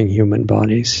wearing human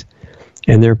bodies.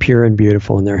 And they're pure and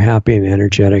beautiful, and they're happy and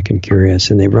energetic and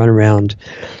curious. And they run around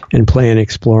and play and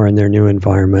explore in their new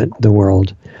environment, the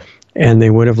world. And they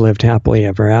would have lived happily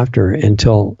ever after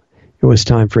until it was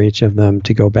time for each of them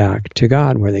to go back to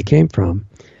God, where they came from.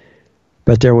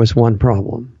 But there was one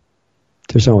problem.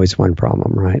 There's always one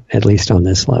problem, right? At least on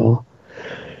this level.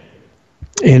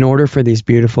 In order for these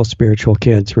beautiful spiritual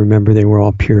kids, remember they were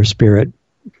all pure spirit,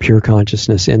 pure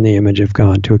consciousness in the image of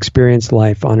God, to experience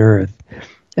life on earth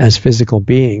as physical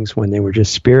beings when they were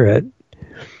just spirit,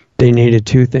 they needed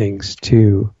two things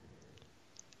to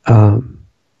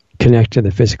connect to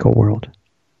the physical world.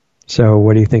 So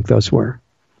what do you think those were?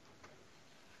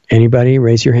 Anybody?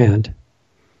 Raise your hand.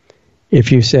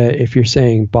 If you're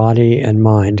saying body and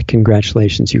mind,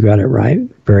 congratulations, you got it right.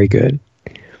 Very good.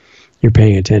 You're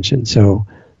paying attention. So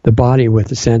the body with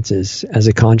the senses as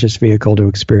a conscious vehicle to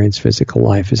experience physical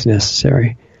life is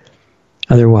necessary.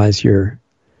 Otherwise, you're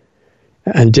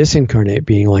a disincarnate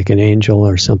being like an angel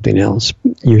or something else.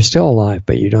 You're still alive,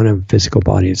 but you don't have a physical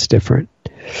body. It's different.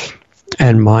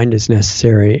 And mind is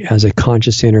necessary as a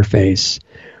conscious interface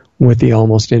with the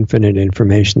almost infinite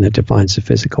information that defines the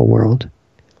physical world.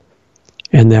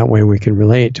 And that way we can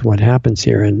relate to what happens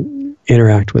here and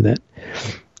interact with it.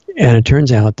 And it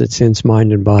turns out that since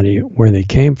mind and body, where they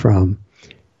came from,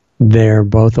 they're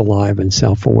both alive and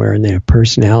self-aware, and they have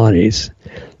personalities.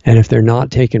 And if they're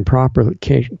not taken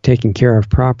care of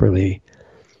properly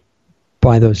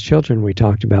by those children we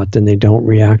talked about, then they don't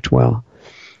react well.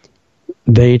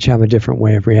 They each have a different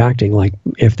way of reacting. Like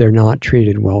if they're not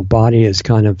treated well, body is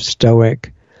kind of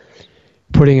stoic,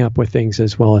 putting up with things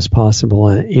as well as possible.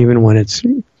 And even when it's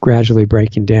gradually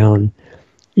breaking down,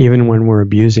 even when we're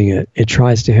abusing it, it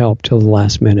tries to help till the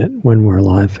last minute when we're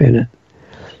alive in it.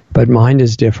 But mind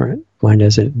is different. Mind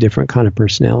has a different kind of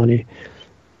personality.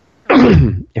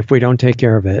 If we don't take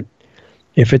care of it,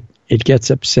 if it gets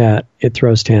upset, it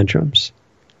throws tantrums.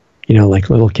 You know, like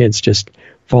little kids just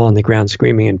fall on the ground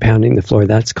screaming and pounding the floor.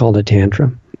 That's called a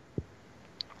tantrum.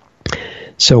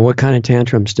 So what kind of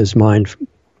tantrums does mind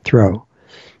throw?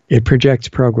 It projects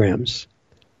programs,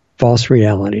 false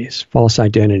realities, false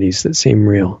identities that seem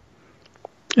real.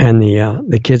 And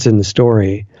the kids in the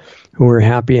story who were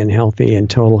happy and healthy in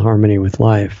total harmony with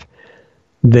life,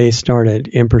 they started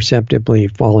imperceptibly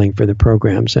falling for the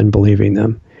programs and believing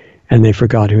them, and they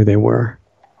forgot who they were.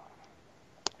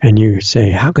 And you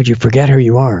say, how could you forget who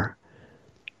you are?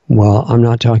 Well, I'm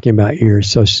not talking about your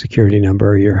social security number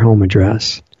or your home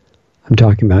address. I'm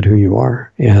talking about who you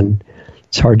are. And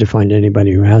it's hard to find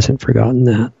anybody who hasn't forgotten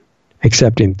that,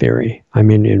 except in theory. I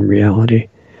mean, in reality.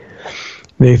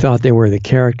 They thought they were the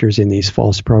characters in these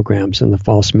false programs in the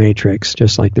false Matrix,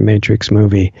 just like the Matrix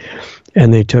movie.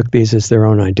 And they took these as their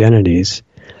own identities.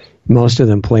 Most of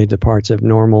them played the parts of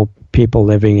normal people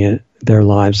living in their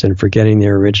lives and forgetting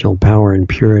their original power and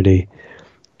purity,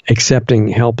 accepting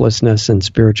helplessness and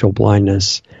spiritual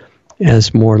blindness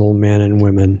as mortal men and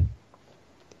women.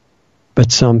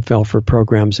 But some fell for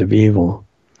programs of evil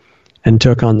and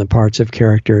took on the parts of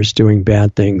characters doing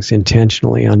bad things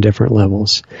intentionally on different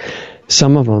levels.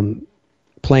 Some of them,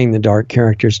 playing the dark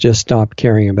characters, just stopped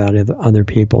caring about other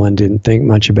people and didn't think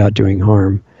much about doing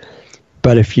harm.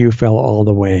 But a few fell all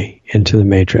the way into the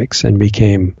Matrix and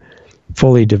became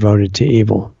fully devoted to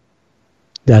evil.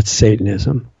 That's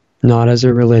Satanism. Not as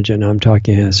a religion, I'm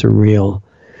talking as a real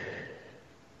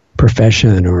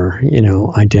profession or,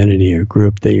 identity or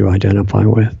group that you identify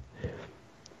with.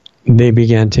 They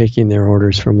began taking their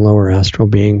orders from lower astral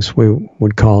beings we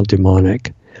would call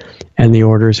demonic. And the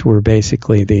orders were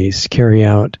basically these: carry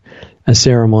out a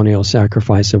ceremonial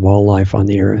sacrifice of all life on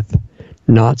the earth.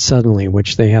 Not suddenly,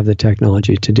 which they have the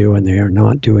technology to do, and they are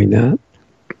not doing that.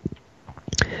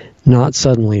 Not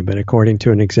suddenly, but according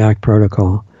to an exact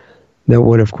protocol. That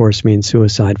would, of course, mean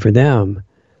suicide for them,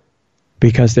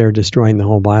 because they're destroying the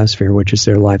whole biosphere, which is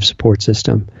their life support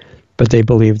system. But they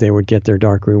believed they would get their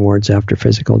dark rewards after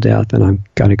physical death, and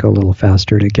I've got to go a little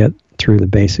faster to get through the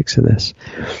basics of this.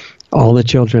 All the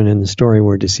children in the story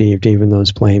were deceived, even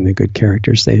those playing the good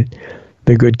characters. The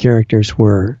good characters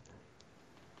were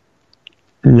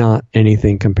not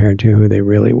anything compared to who they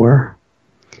really were.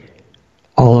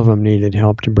 All of them needed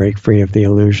help to break free of the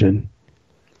illusion.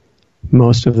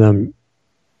 Most of them,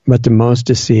 but the most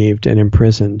deceived and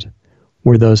imprisoned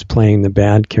were those playing the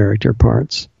bad character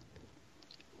parts.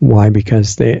 Why?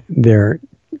 Because their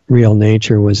real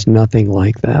nature was nothing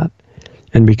like that.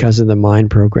 And because of the mind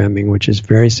programming, which is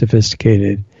very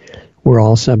sophisticated, we're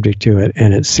all subject to it,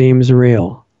 and it seems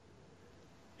real.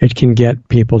 It can get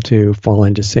people to fall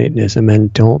into Satanism,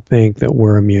 and don't think that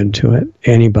we're immune to it.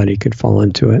 Anybody could fall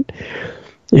into it.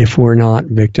 If we're not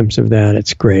victims of that,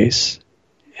 it's grace,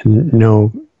 and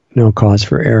no cause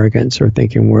for arrogance or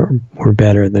thinking we're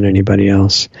better than anybody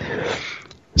else.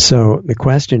 So the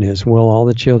question is, will all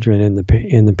the children in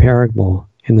the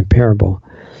parable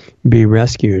be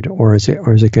rescued, or is it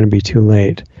going to be too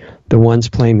late? The ones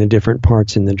playing the different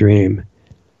parts in the dream.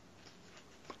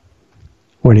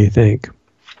 What do you think?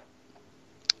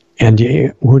 And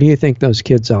who do you think those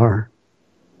kids are?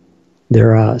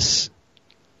 They're us.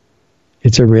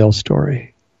 It's a real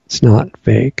story. It's not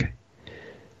fake.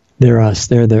 They're us.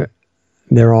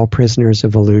 They're all prisoners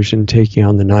of illusion, taking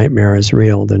on the nightmare as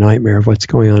real, the nightmare of what's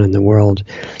going on in the world.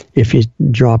 If you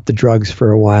drop the drugs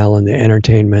for a while and the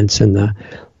entertainments and the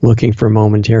looking for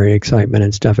momentary excitement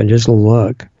and stuff, and just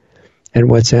look at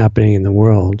what's happening in the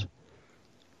world,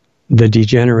 the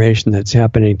degeneration that's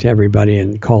happening to everybody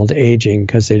and called aging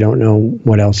because they don't know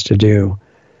what else to do,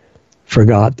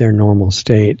 forgot their normal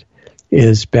state,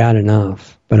 is bad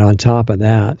enough. But on top of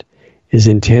that is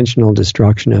intentional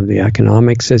destruction of the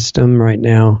economic system right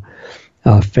now,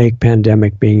 a fake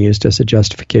pandemic being used as a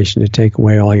justification to take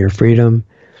away all your freedom,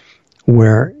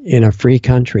 where in a free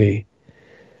country,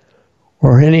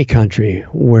 or any country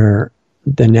where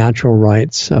the natural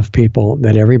rights of people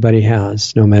that everybody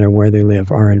has, no matter where they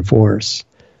live, are in force.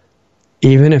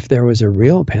 Even if there was a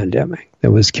real pandemic that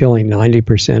was killing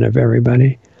 90% of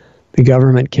everybody, the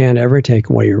government can't ever take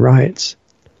away your rights.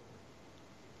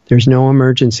 There's no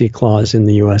emergency clause in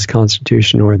the U.S.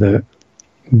 Constitution or the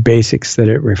basics that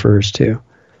it refers to.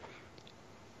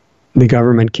 The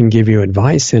government can give you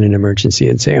advice in an emergency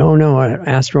and say, oh no, an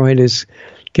asteroid is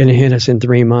going to hit us in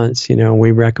 3 months.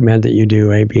 We recommend that you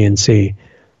do A, B, and C.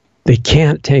 They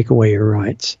can't take away your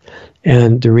rights.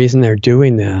 And the reason they're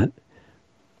doing that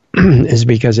is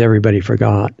because everybody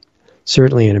forgot,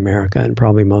 certainly in America and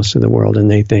probably most of the world, and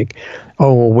they think,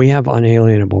 oh, well, we have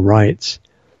unalienable rights.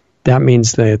 That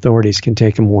means the authorities can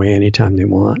take them away anytime they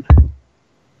want.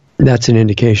 That's an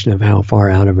indication of how far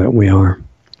out of it we are.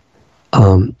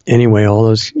 Anyway, all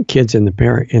those kids in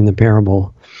the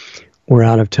parable were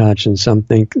out of touch, and some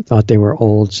thought they were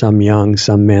old, some young,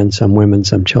 some men, some women,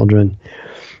 some children.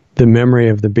 The memory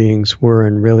of the beings were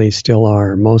and really still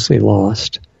are mostly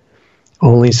lost.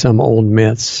 Only some old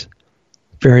myths,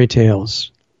 fairy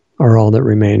tales are all that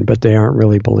remain, but they aren't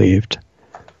really believed.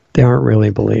 They aren't really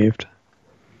believed.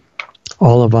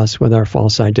 All of us with our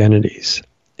false identities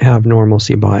have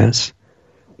normalcy bias,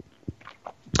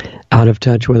 out of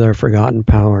touch with our forgotten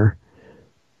power,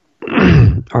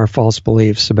 our false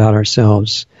beliefs about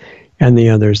ourselves and the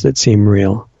others that seem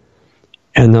real.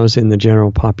 And those in the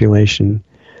general population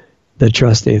that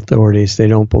trust the authorities, they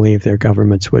don't believe their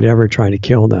governments would ever try to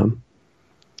kill them.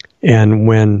 And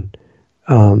when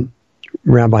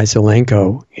Rabbi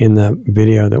Zelenko, in the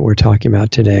video that we're talking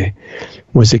about today,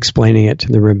 was explaining it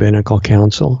to the Rabbinical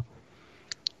Council,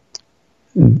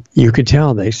 you could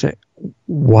tell they say,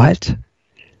 what?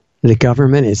 The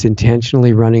government is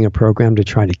intentionally running a program to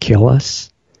try to kill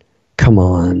us? Come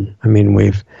on. I mean,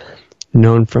 we've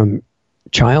known from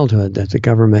childhood that the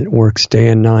government works day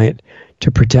and night to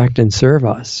protect and serve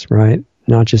us, right?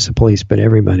 Not just the police, but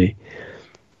everybody.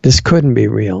 This couldn't be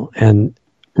real. And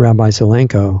Rabbi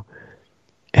Zelenko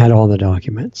had all the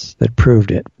documents that proved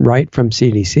it, right from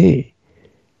CDC.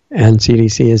 And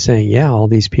CDC is saying, yeah, all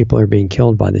these people are being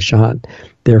killed by the shot,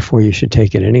 therefore you should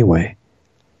take it anyway.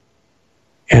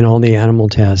 And all the animal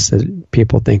tests that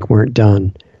people think weren't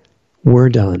done were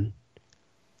done.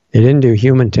 They didn't do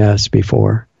human tests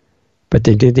before, but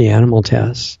they did the animal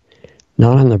tests.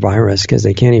 Not on the virus, because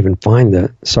they can't even find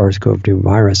the SARS-CoV-2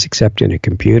 virus except in a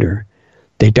computer.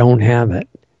 They don't have it.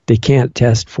 They can't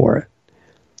test for it.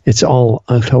 It's all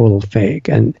a total fake.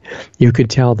 And you could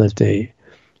tell that the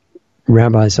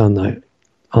rabbis on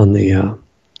the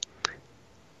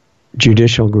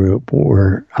judicial group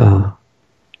were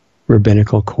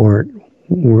rabbinical court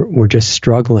were just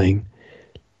struggling.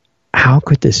 How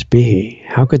could this be?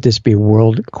 How could this be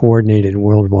coordinated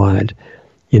worldwide?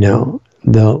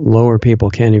 The lower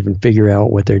people can't even figure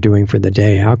out what they're doing for the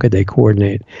day. How could they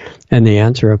coordinate? And the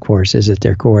answer, of course, is that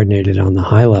they're coordinated on the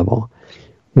high level,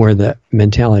 where the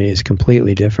mentality is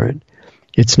completely different.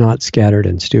 It's not scattered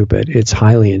and stupid. It's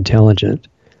highly intelligent.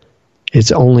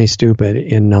 It's only stupid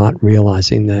in not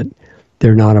realizing that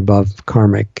they're not above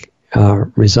karmic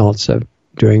results of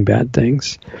doing bad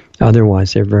things.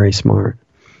 Otherwise, they're very smart,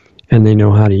 and they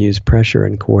know how to use pressure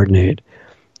and coordinate.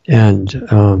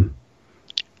 And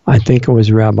I think it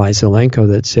was Rabbi Zelenko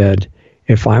that said,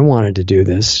 if I wanted to do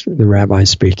this, the rabbi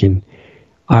speaking,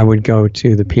 I would go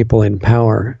to the people in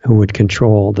power who would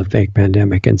control the fake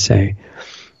pandemic and say,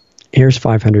 here's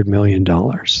 $500 million.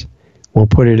 We'll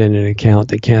put it in an account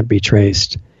that can't be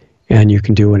traced, and you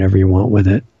can do whatever you want with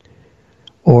it.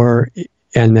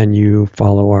 And then you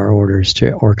follow our orders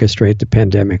to orchestrate the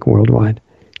pandemic worldwide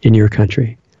in your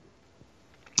country.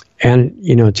 And,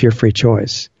 it's your free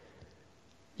choice.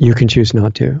 You can choose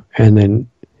not to, and then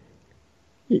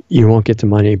you won't get the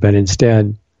money, but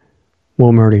instead,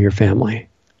 we'll murder your family.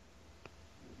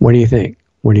 What do you think?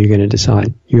 What are you going to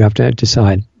decide? You have to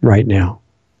decide right now.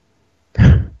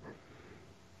 And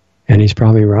he's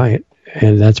probably right.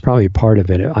 And that's probably part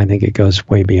of it. I think it goes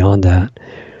way beyond that.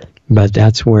 But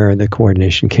that's where the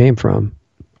coordination came from.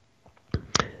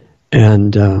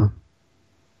 And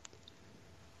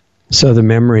so the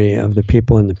memory of the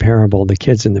people in the parable, the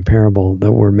kids in the parable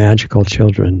that were magical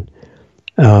children,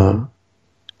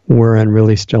 were and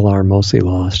really still are mostly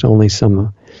lost. Only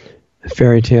some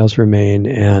fairy tales remain,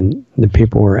 and the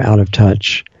people were out of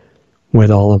touch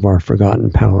with all of our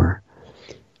forgotten power.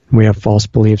 We have false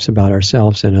beliefs about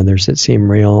ourselves and others that seem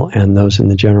real, and those in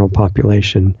the general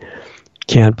population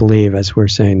can't believe, as we're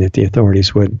saying, that the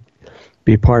authorities would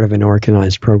be part of an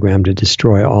organized program to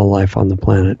destroy all life on the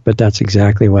planet. But that's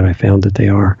exactly what I found that they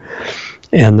are.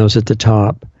 And those at the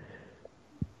top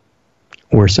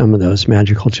were some of those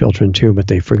magical children too, but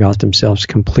they forgot themselves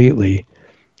completely,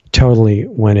 totally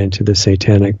went into the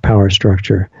satanic power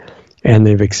structure, and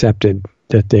they've accepted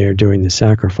that they are doing the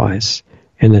sacrifice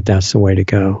and that that's the way to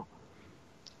go.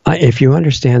 If you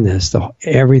understand this,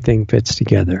 everything fits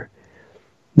together.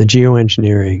 The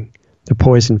geoengineering, the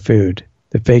poison food,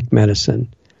 the fake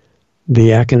medicine,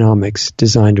 the economics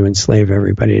designed to enslave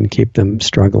everybody and keep them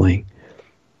struggling.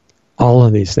 All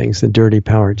of these things, the dirty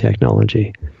power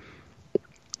technology,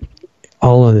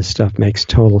 all of this stuff makes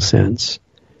total sense.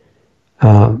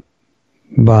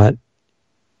 But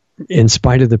in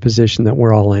spite of the position that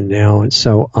we're all in now, and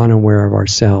so unaware of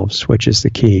ourselves, which is the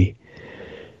key,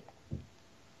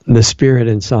 the spirit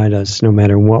inside us, no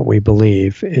matter what we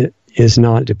believe, it is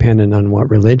not dependent on what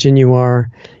religion you are.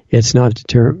 It's not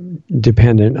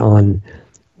dependent on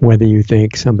whether you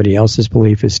think somebody else's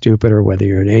belief is stupid or whether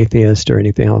you're an atheist or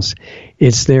anything else.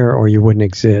 It's there or you wouldn't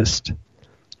exist.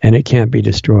 And it can't be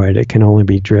destroyed. It can only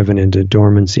be driven into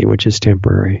dormancy, which is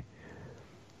temporary.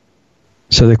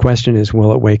 So the question is,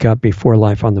 will it wake up before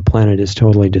life on the planet is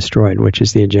totally destroyed, which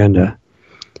is the agenda?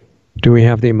 Do we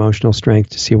have the emotional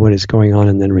strength to see what is going on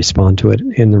and then respond to it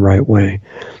in the right way?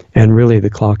 And really, the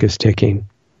clock is ticking.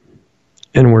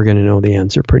 And we're going to know the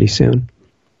answer pretty soon.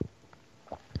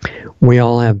 We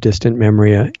all have distant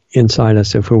memory inside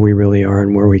us of who we really are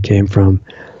and where we came from.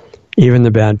 Even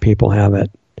the bad people have it.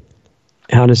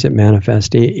 How does it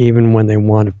manifest? Even when they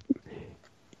want to,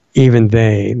 even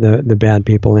the bad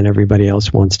people and everybody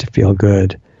else wants to feel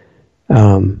good.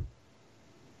 But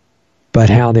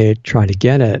how they try to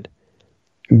get it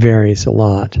varies a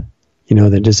lot.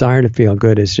 The desire to feel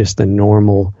good is just the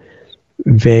normal,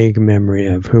 vague memory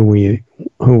of who we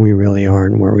really are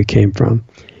and where we came from.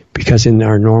 Because in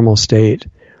our normal state,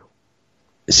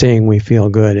 saying we feel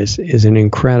good is an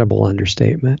incredible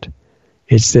understatement.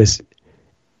 It's this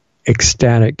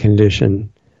ecstatic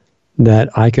condition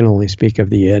that I can only speak of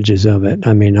the edges of it.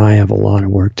 I mean, I have a lot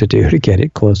of work to do to get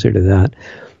it closer to that.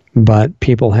 But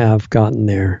people have gotten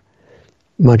there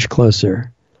much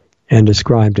closer and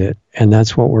described it. And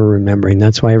that's what we're remembering.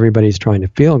 That's why everybody's trying to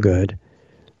feel good.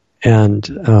 And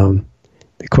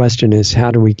the question is,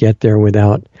 how do we get there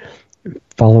without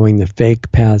following the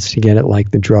fake paths to get it,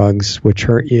 like the drugs, which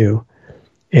hurt you,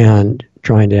 and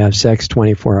trying to have sex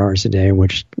 24 hours a day,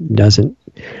 which doesn't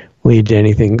lead to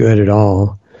anything good at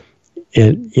all.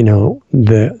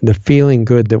 The feeling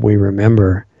good that we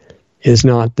remember is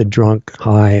not the drunk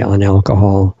high on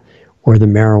alcohol or the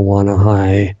marijuana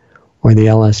high or the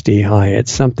LSD high.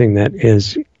 It's something that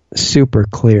is super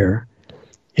clear.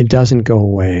 It doesn't go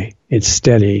away. It's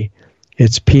steady.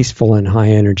 It's peaceful and high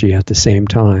energy at the same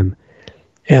time.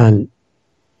 And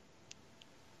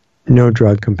no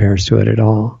drug compares to it at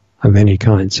all of any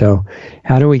kind. So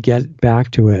how do we get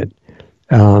back to it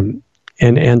and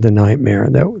end the nightmare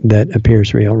that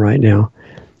appears real right now?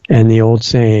 And the old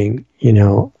saying,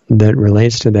 that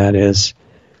relates to that is,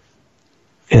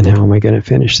 and how am I going to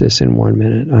finish this in 1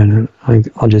 minute?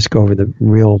 I'll just go over the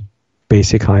real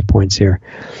basic high points here.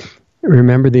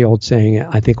 Remember the old saying,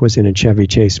 I think it was in a Chevy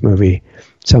Chase movie,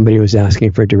 somebody was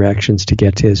asking for directions to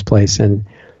get to his place, and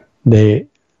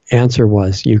answer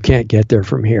was, you can't get there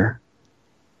from here.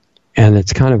 And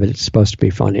it's supposed to be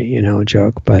funny, a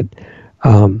joke. But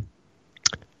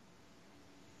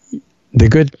the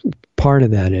good part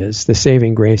of that is, the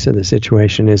saving grace of the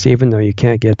situation is, even though you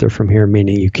can't get there from here,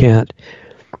 meaning you can't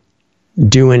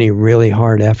do any really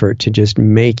hard effort to just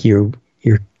make your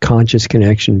conscious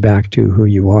connection back to who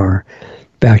you are,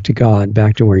 back to God,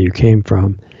 back to where you came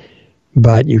from.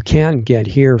 But you can get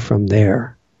here from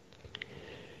there,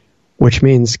 which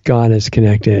means God is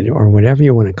connected, or whatever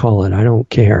you want to call it. I don't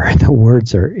care. The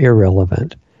words are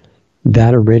irrelevant.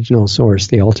 That original source,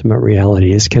 the ultimate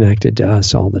reality, is connected to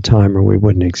us all the time, or we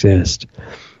wouldn't exist.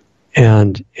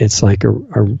 And it's like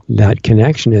that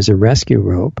connection is a rescue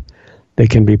rope that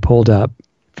can be pulled up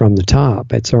from the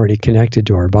top. It's already connected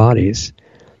to our bodies,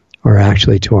 or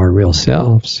actually to our real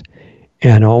selves.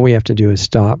 And all we have to do is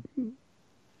stop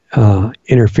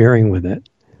interfering with it.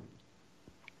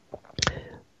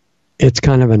 It's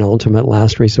kind of an ultimate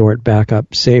last resort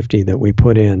backup safety that we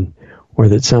put in, or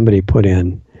that somebody put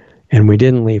in, and we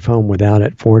didn't leave home without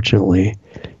it, fortunately.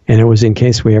 And it was in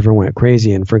case we ever went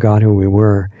crazy and forgot who we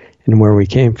were and where we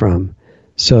came from.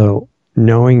 So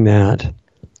knowing that,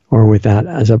 or with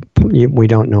that we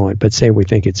don't know it, but say we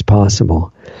think it's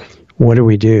possible, what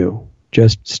do?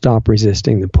 Just stop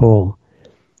resisting the pull,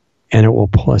 and it will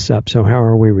pull us up. So how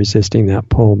are we resisting that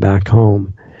pull back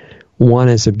home? One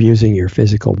is abusing your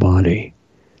physical body,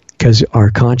 because our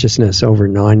consciousness over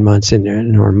 9 months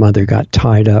in our mother got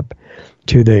tied up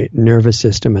to the nervous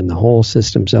system and the whole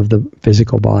systems of the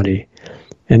physical body.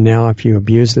 And now if you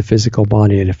abuse the physical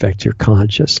body, it affects your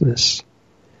consciousness.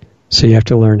 So you have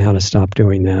to learn how to stop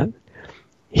doing that.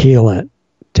 Heal it.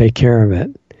 Take care of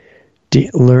it.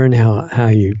 Learn how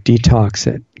you detox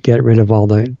it. Get rid of all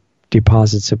the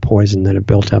deposits of poison that have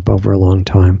built up over a long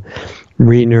time.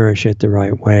 Re-nourish it the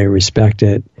right way. Respect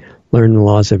it. Learn the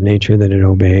laws of nature that it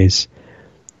obeys.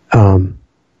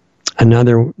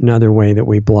 Another way that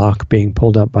we block being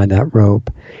pulled up by that rope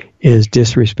is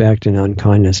disrespect and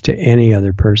unkindness to any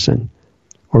other person,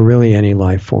 or really any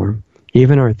life form.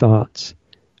 Even our thoughts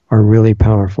are really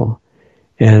powerful.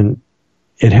 And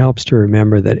it helps to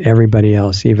remember that everybody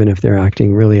else, even if they're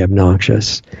acting really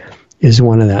obnoxious, is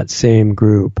one of that same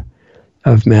group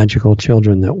of magical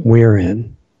children that we're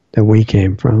in, that we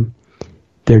came from.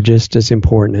 They're just as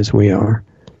important as we are,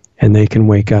 and they can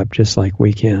wake up just like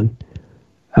we can.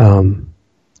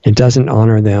 It doesn't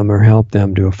honor them or help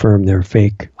them to affirm their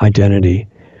fake identity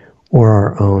or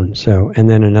our own. So, and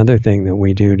then another thing that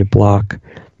we do to block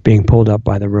being pulled up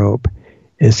by the rope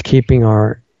is keeping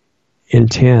our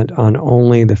intent on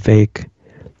only the fake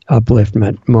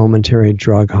upliftment, momentary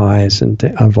drug highs and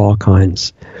of all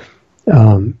kinds,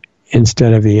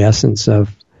 instead of the essence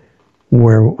of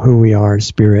who we are,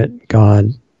 spirit,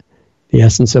 God, the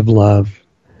essence of love,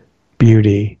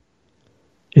 beauty.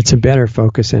 It's a better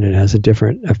focus, and it has a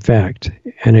different effect,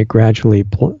 and it gradually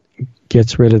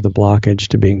gets rid of the blockage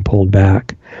to being pulled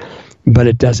back. But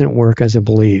it doesn't work as a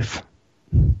belief.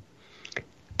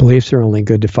 Beliefs are only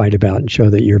good to fight about and show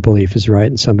that your belief is right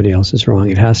and somebody else is wrong.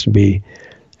 It has to be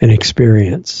an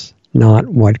experience, not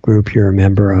what group you're a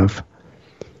member of.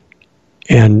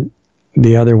 And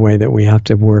the other way that we have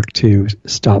to work to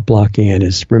stop blocking it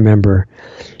is, remember,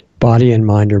 body and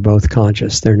mind are both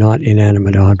conscious. They're not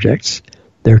inanimate objects.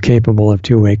 They're capable of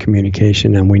two-way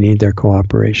communication, and we need their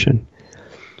cooperation.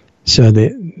 So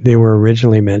they were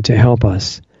originally meant to help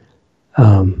us.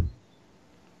 On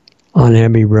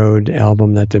Abbey Road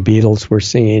album that the Beatles were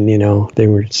singing, they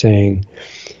were saying,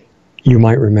 you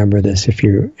might remember this if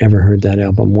you ever heard that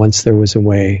album, once there was a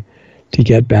way to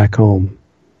get back home.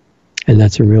 And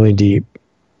that's a really deep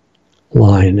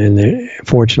line, and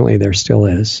fortunately there still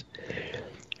is.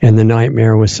 And the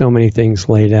nightmare was so many things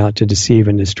laid out to deceive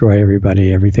and destroy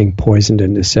everybody, everything poisoned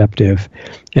and deceptive.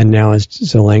 And now, as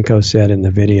Zelenko said in the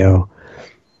video,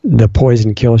 the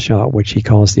poison kill shot, which he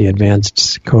calls the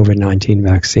advanced COVID-19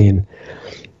 vaccine.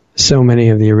 So many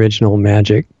of the original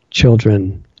magic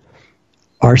children,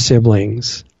 our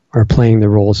siblings, are playing the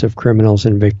roles of criminals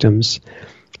and victims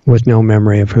with no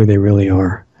memory of who they really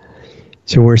are.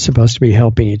 So we're supposed to be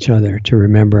helping each other to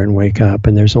remember and wake up,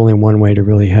 and there's only one way to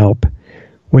really help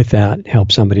with that,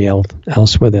 help somebody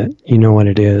else with it. You know what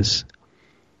it is.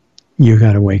 You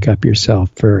got to wake up yourself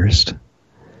first.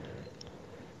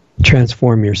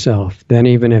 Transform yourself. Then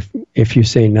even if you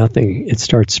say nothing, it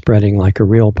starts spreading like a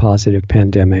real positive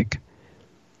pandemic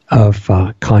of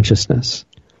consciousness.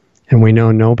 And we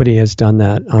know nobody has done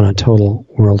that on a total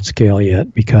world scale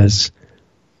yet, because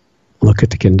look at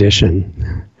the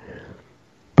condition.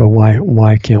 But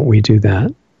why can't we do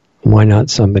that? Why not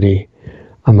somebody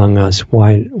among us,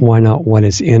 why not what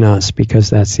is in us, because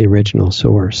that's the original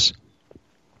source.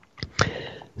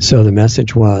 So the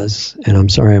message was, and I'm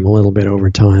sorry I'm a little bit over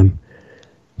time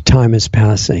is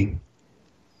passing.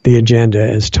 The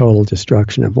agenda is total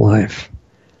destruction of life.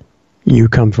 You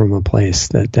come from a place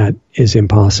that is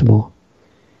impossible.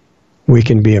 We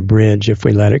can be a bridge if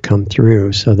we let it come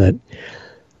through, so that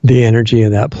the energy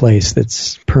of that place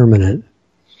that's permanent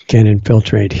can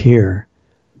infiltrate here,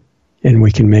 and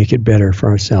we can make it better for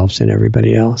ourselves and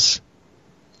everybody else.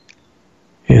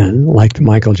 And like the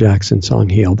Michael Jackson song,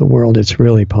 Heal the World, it's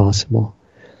really possible.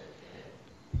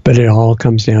 But it all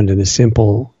comes down to the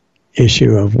simple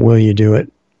issue of, will you do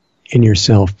it in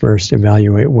yourself first,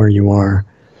 evaluate where you are,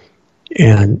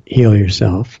 and heal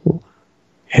yourself.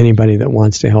 Anybody that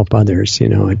wants to help others,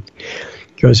 it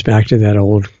goes back to that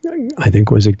old, I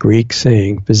think was a Greek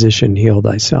saying, physician, heal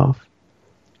thyself.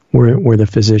 We're the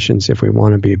physicians if we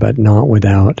want to be, but not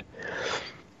without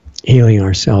healing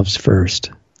ourselves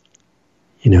first.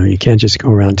 You can't just go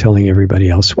around telling everybody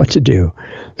else what to do.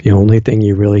 The only thing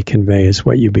you really convey is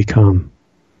what you become,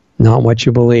 not what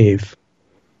you believe.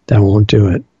 That won't do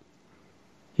it.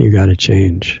 You got to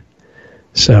change.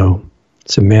 So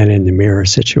it's a man in the mirror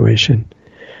situation.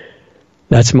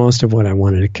 That's most of what I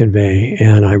wanted to convey,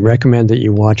 and I recommend that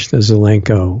you watch the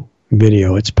Zelenko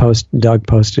video. Doug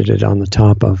posted it on the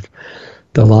top of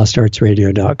the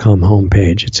LostArtsRadio.com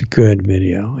homepage. It's a good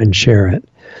video, and share it,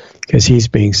 because he's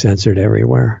being censored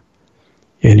everywhere,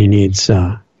 and he needs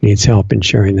help in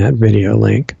sharing that video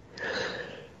link.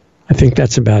 I think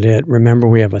that's about it. Remember,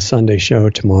 we have a Sunday show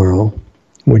tomorrow,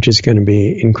 which is going to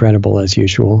be incredible as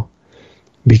usual,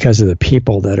 because of the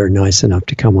people that are nice enough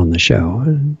to come on the show.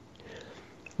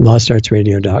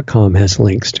 LostArtsRadio.com has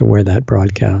links to where that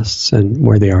broadcasts and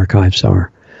where the archives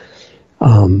are.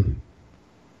 And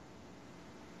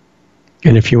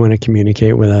if you want to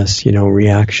communicate with us,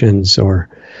 reactions or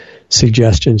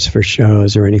suggestions for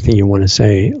shows or anything you want to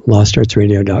say,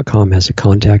 LostArtsRadio.com has a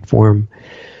contact form.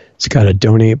 It's got a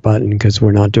donate button, because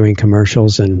we're not doing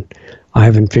commercials, and I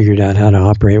haven't figured out how to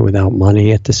operate without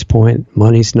money at this point.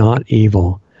 Money's not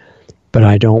evil, but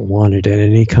I don't want it in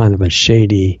any kind of a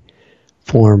shady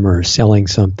form or selling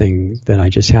something that I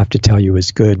just have to tell you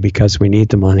is good because we need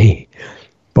the money.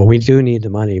 But we do need the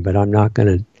money, but I'm not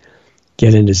going to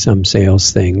get into some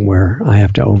sales thing where I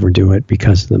have to overdo it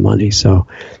because of the money. So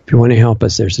if you want to help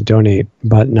us, there's a donate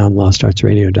button on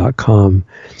LostArtsRadio.com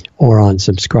or on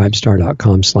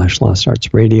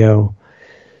subscribestar.com/LostArtsRadio.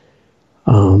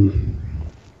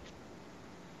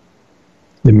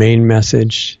 The main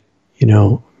message,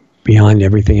 behind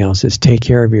everything else, is take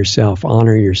care of yourself,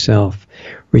 honor yourself,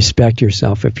 respect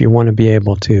yourself. If you want to be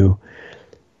able to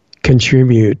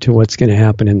contribute to what's going to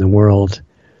happen in the world,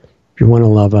 if you want to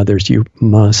love others, you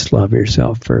must love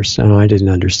yourself first. And I didn't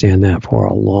understand that for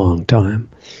a long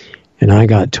time. And I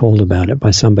got told about it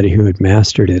by somebody who had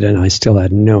mastered it, and I still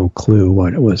had no clue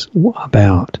what it was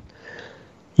about.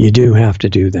 You do have to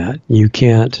do that. You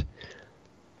can't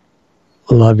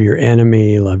love your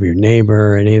enemy, love your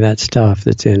neighbor, any of that stuff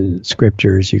that's in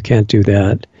scriptures. You can't do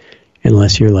that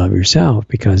unless you love yourself,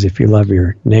 because if you love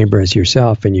your neighbor as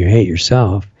yourself and you hate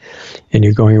yourself and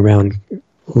you're going around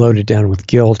loaded down with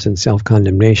guilt and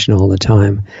self-condemnation all the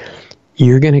time,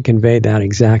 you're going to convey that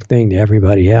exact thing to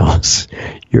everybody else.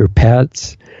 Your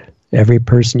pets, every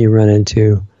person you run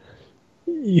into.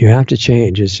 You have to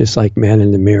change. It's just like man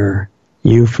in the mirror.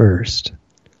 You first.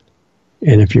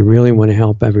 And if you really want to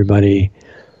help everybody,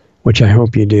 which I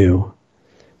hope you do,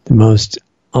 the most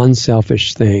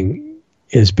unselfish thing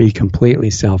is be completely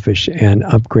selfish and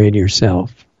upgrade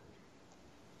yourself.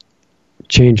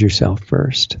 Change yourself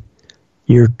first.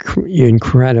 You're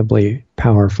incredibly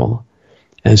powerful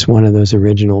as one of those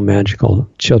original magical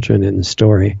children in the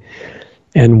story.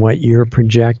 And what you're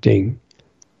projecting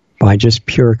by just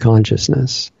pure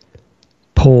consciousness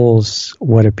pulls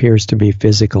what appears to be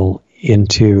physical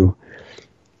into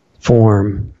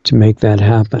form to make that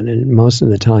happen. And most of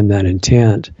the time that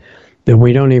intent that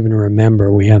we don't even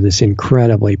remember, we have this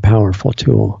incredibly powerful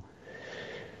tool.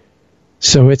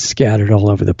 So it's scattered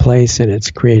all over the place, and it's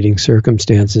creating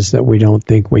circumstances that we don't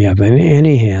think we have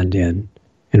any hand in,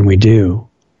 and we do.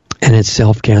 And it's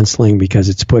self-canceling because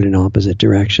it's put in opposite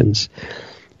directions.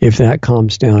 If that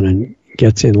calms down and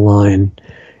gets in line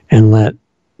and let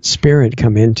spirit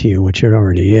come into you, which it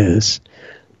already is,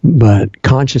 but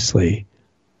consciously,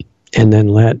 and then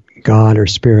let God or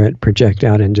spirit project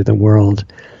out into the world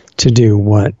to do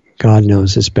what God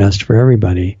knows is best for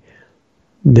everybody,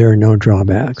 there are no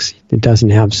drawbacks. It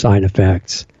doesn't have side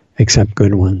effects except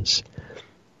good ones.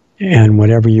 And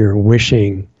whatever you're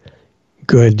wishing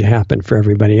good to happen for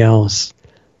everybody else,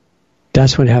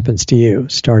 that's what happens to you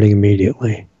starting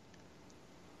immediately.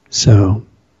 So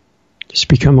just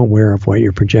become aware of what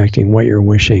you're projecting, what you're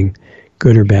wishing,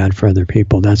 good or bad for other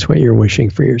people. That's what you're wishing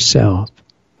for yourself.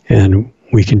 And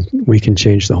we can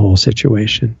change the whole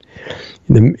situation.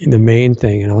 The main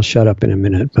thing, and I'll shut up in a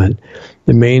minute, but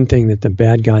the main thing that the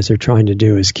bad guys are trying to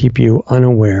do is keep you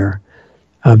unaware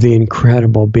of the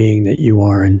incredible being that you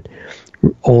are. And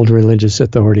old religious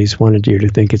authorities wanted you to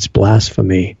think it's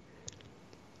blasphemy.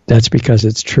 That's because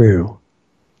it's true.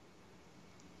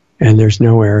 And there's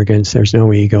no arrogance, there's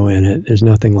no ego in it, there's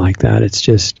nothing like that. It's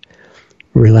just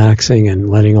relaxing and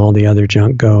letting all the other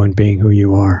junk go and being who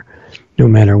you are, no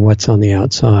matter what's on the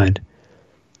outside.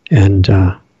 And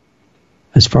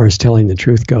as far as telling the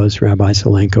truth goes, Rabbi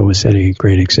Zelenko was setting a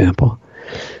great example.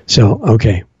 So,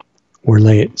 okay, we're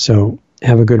late. So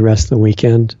have a good rest of the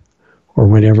weekend, or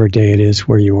whatever day it is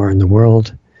where you are in the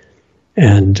world.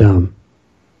 And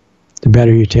the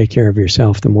better you take care of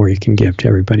yourself, the more you can give to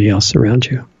everybody else around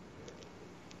you.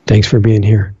 Thanks for being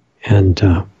here. And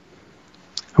I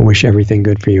wish everything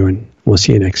good for you, and we'll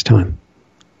see you next time.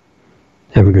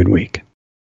 Have a good week.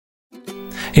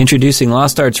 Introducing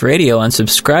Lost Arts Radio on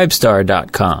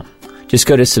Subscribestar.com. Just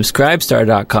go to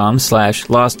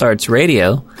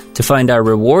Subscribestar.com/LostArtsRadio to find our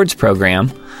rewards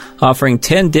program, offering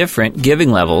 10 different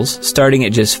giving levels starting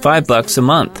at just $5 a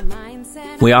month.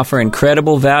 We offer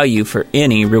incredible value for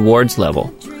any rewards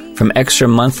level, from extra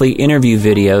monthly interview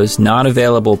videos not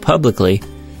available publicly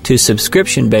to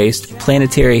subscription-based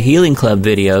Planetary Healing Club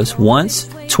videos once,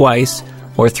 twice,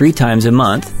 or 3 times a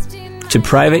month, to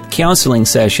private counseling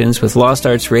sessions with Lost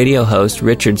Arts Radio host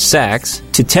Richard Sachs,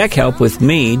 to tech help with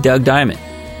me, Doug Diamond.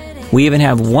 We even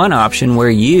have one option where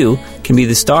you can be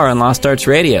the star on Lost Arts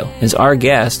Radio as our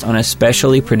guest on a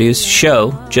specially produced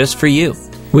show just for you.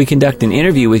 We conduct an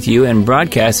interview with you and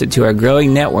broadcast it to our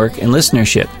growing network and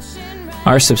listenership.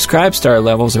 Our Subscribestar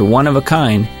levels are one of a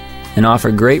kind and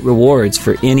offer great rewards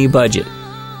for any budget.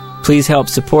 Please help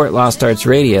support Lost Arts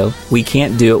Radio. We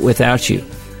can't do it without you.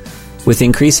 With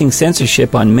increasing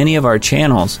censorship on many of our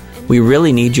channels, we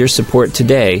really need your support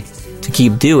today to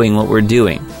keep doing what we're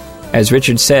doing. As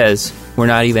Richard says, we're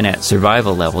not even at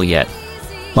survival level yet.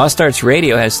 Lost Arts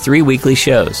Radio has 3 weekly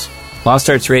shows. Lost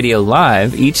Arts Radio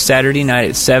Live each Saturday night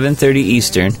at 7:30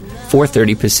 Eastern,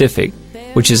 4:30 Pacific,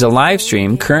 which is a live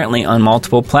stream currently on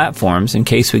multiple platforms in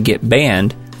case we get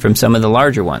banned from some of the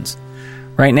larger ones.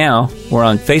 Right now, we're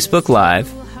on Facebook Live,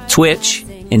 Twitch,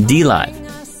 and DLive.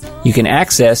 You can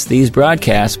access these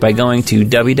broadcasts by going to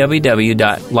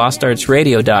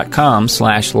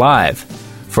www.lostartsradio.com/live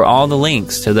for all the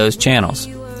links to those channels.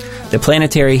 The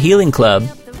Planetary Healing Club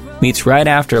meets right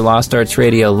after Lost Arts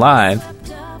Radio Live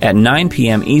at 9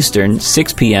 p.m. Eastern,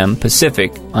 6 p.m.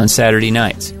 Pacific on Saturday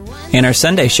nights. And our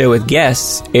Sunday show with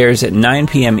guests airs at 9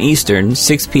 p.m. Eastern,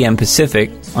 6 p.m.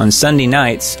 Pacific on Sunday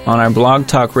nights on our Blog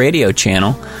Talk Radio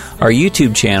channel, our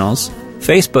YouTube channels,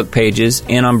 Facebook pages,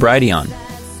 and on Brighteon.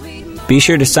 Be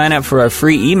sure to sign up for our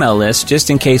free email list just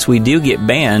in case we do get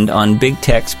banned on big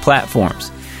tech's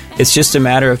platforms. It's just a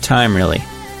matter of time, really.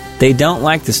 They don't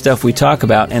like the stuff we talk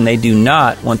about, and they do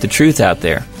not want the truth out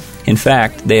there. In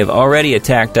fact, they have already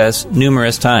attacked us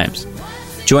numerous times.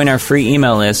 Join our free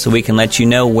email list so we can let you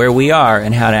know where we are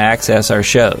and how to access our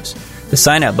shows. The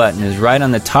sign-up button is right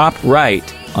on the top right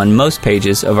on most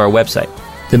pages of our website.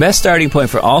 The best starting point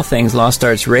for all things Lost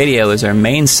Arts Radio is our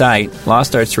main site,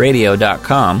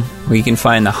 lostartsradio.com, where you can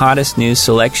find the hottest news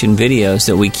selection videos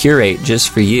that we curate just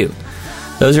for you.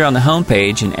 Those are on the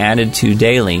homepage and added to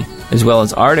daily, as well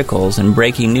as articles and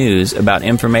breaking news about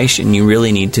information you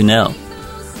really need to know.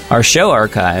 Our show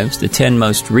archives, the 10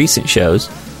 most recent shows,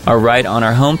 are right on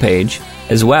our homepage,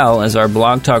 as well as our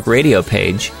Blog Talk Radio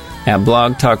page at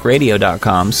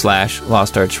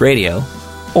blogtalkradio.com/lostartsradio,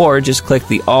 or just click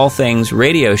the All Things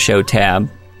Radio Show tab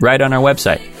right on our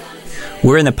website.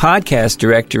 We're in the podcast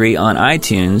directory on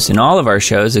iTunes, and all of our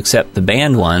shows except the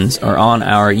banned ones are on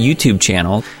our YouTube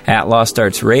channel at Lost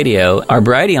Arts Radio. Our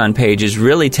Brighteon page is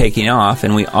really taking off,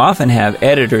 and we often have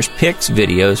editors' picks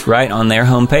videos right on their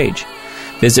homepage.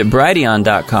 Visit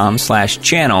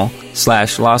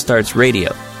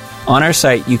brighteon.com/channel/LostArtsRadio. On our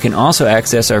site, you can also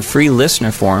access our free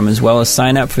listener forum as well as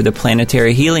sign up for the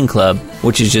Planetary Healing Club,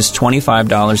 which is just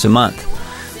 $25 a month,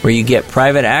 where you get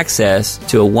private access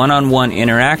to a one-on-one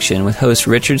interaction with host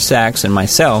Richard Sachs and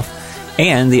myself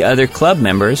and the other club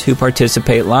members who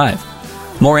participate live.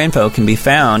 More info can be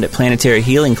found at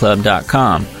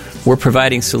planetaryhealingclub.com. We're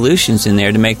providing solutions in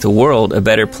there to make the world a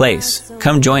better place.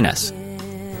 Come join us.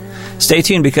 Stay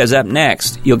tuned because up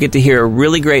next, you'll get to hear a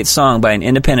really great song by an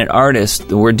independent artist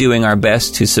that we're doing our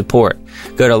best to support.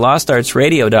 Go to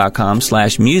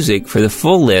lostartsradio.com/music for the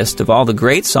full list of all the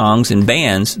great songs and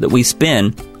bands that we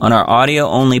spin on our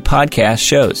audio-only podcast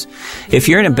shows. If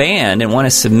you're in a band and want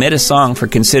to submit a song for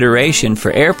consideration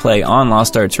for airplay on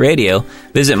Lost Arts Radio,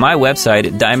 visit my website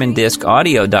at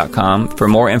diamonddiscaudio.com for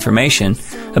more information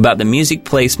about the music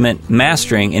placement,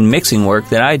 mastering, and mixing work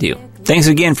that I do. Thanks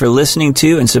again for listening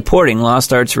to and supporting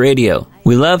Lost Arts Radio.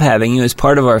 We love having you as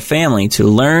part of our family to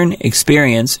learn,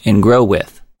 experience, and grow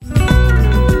with.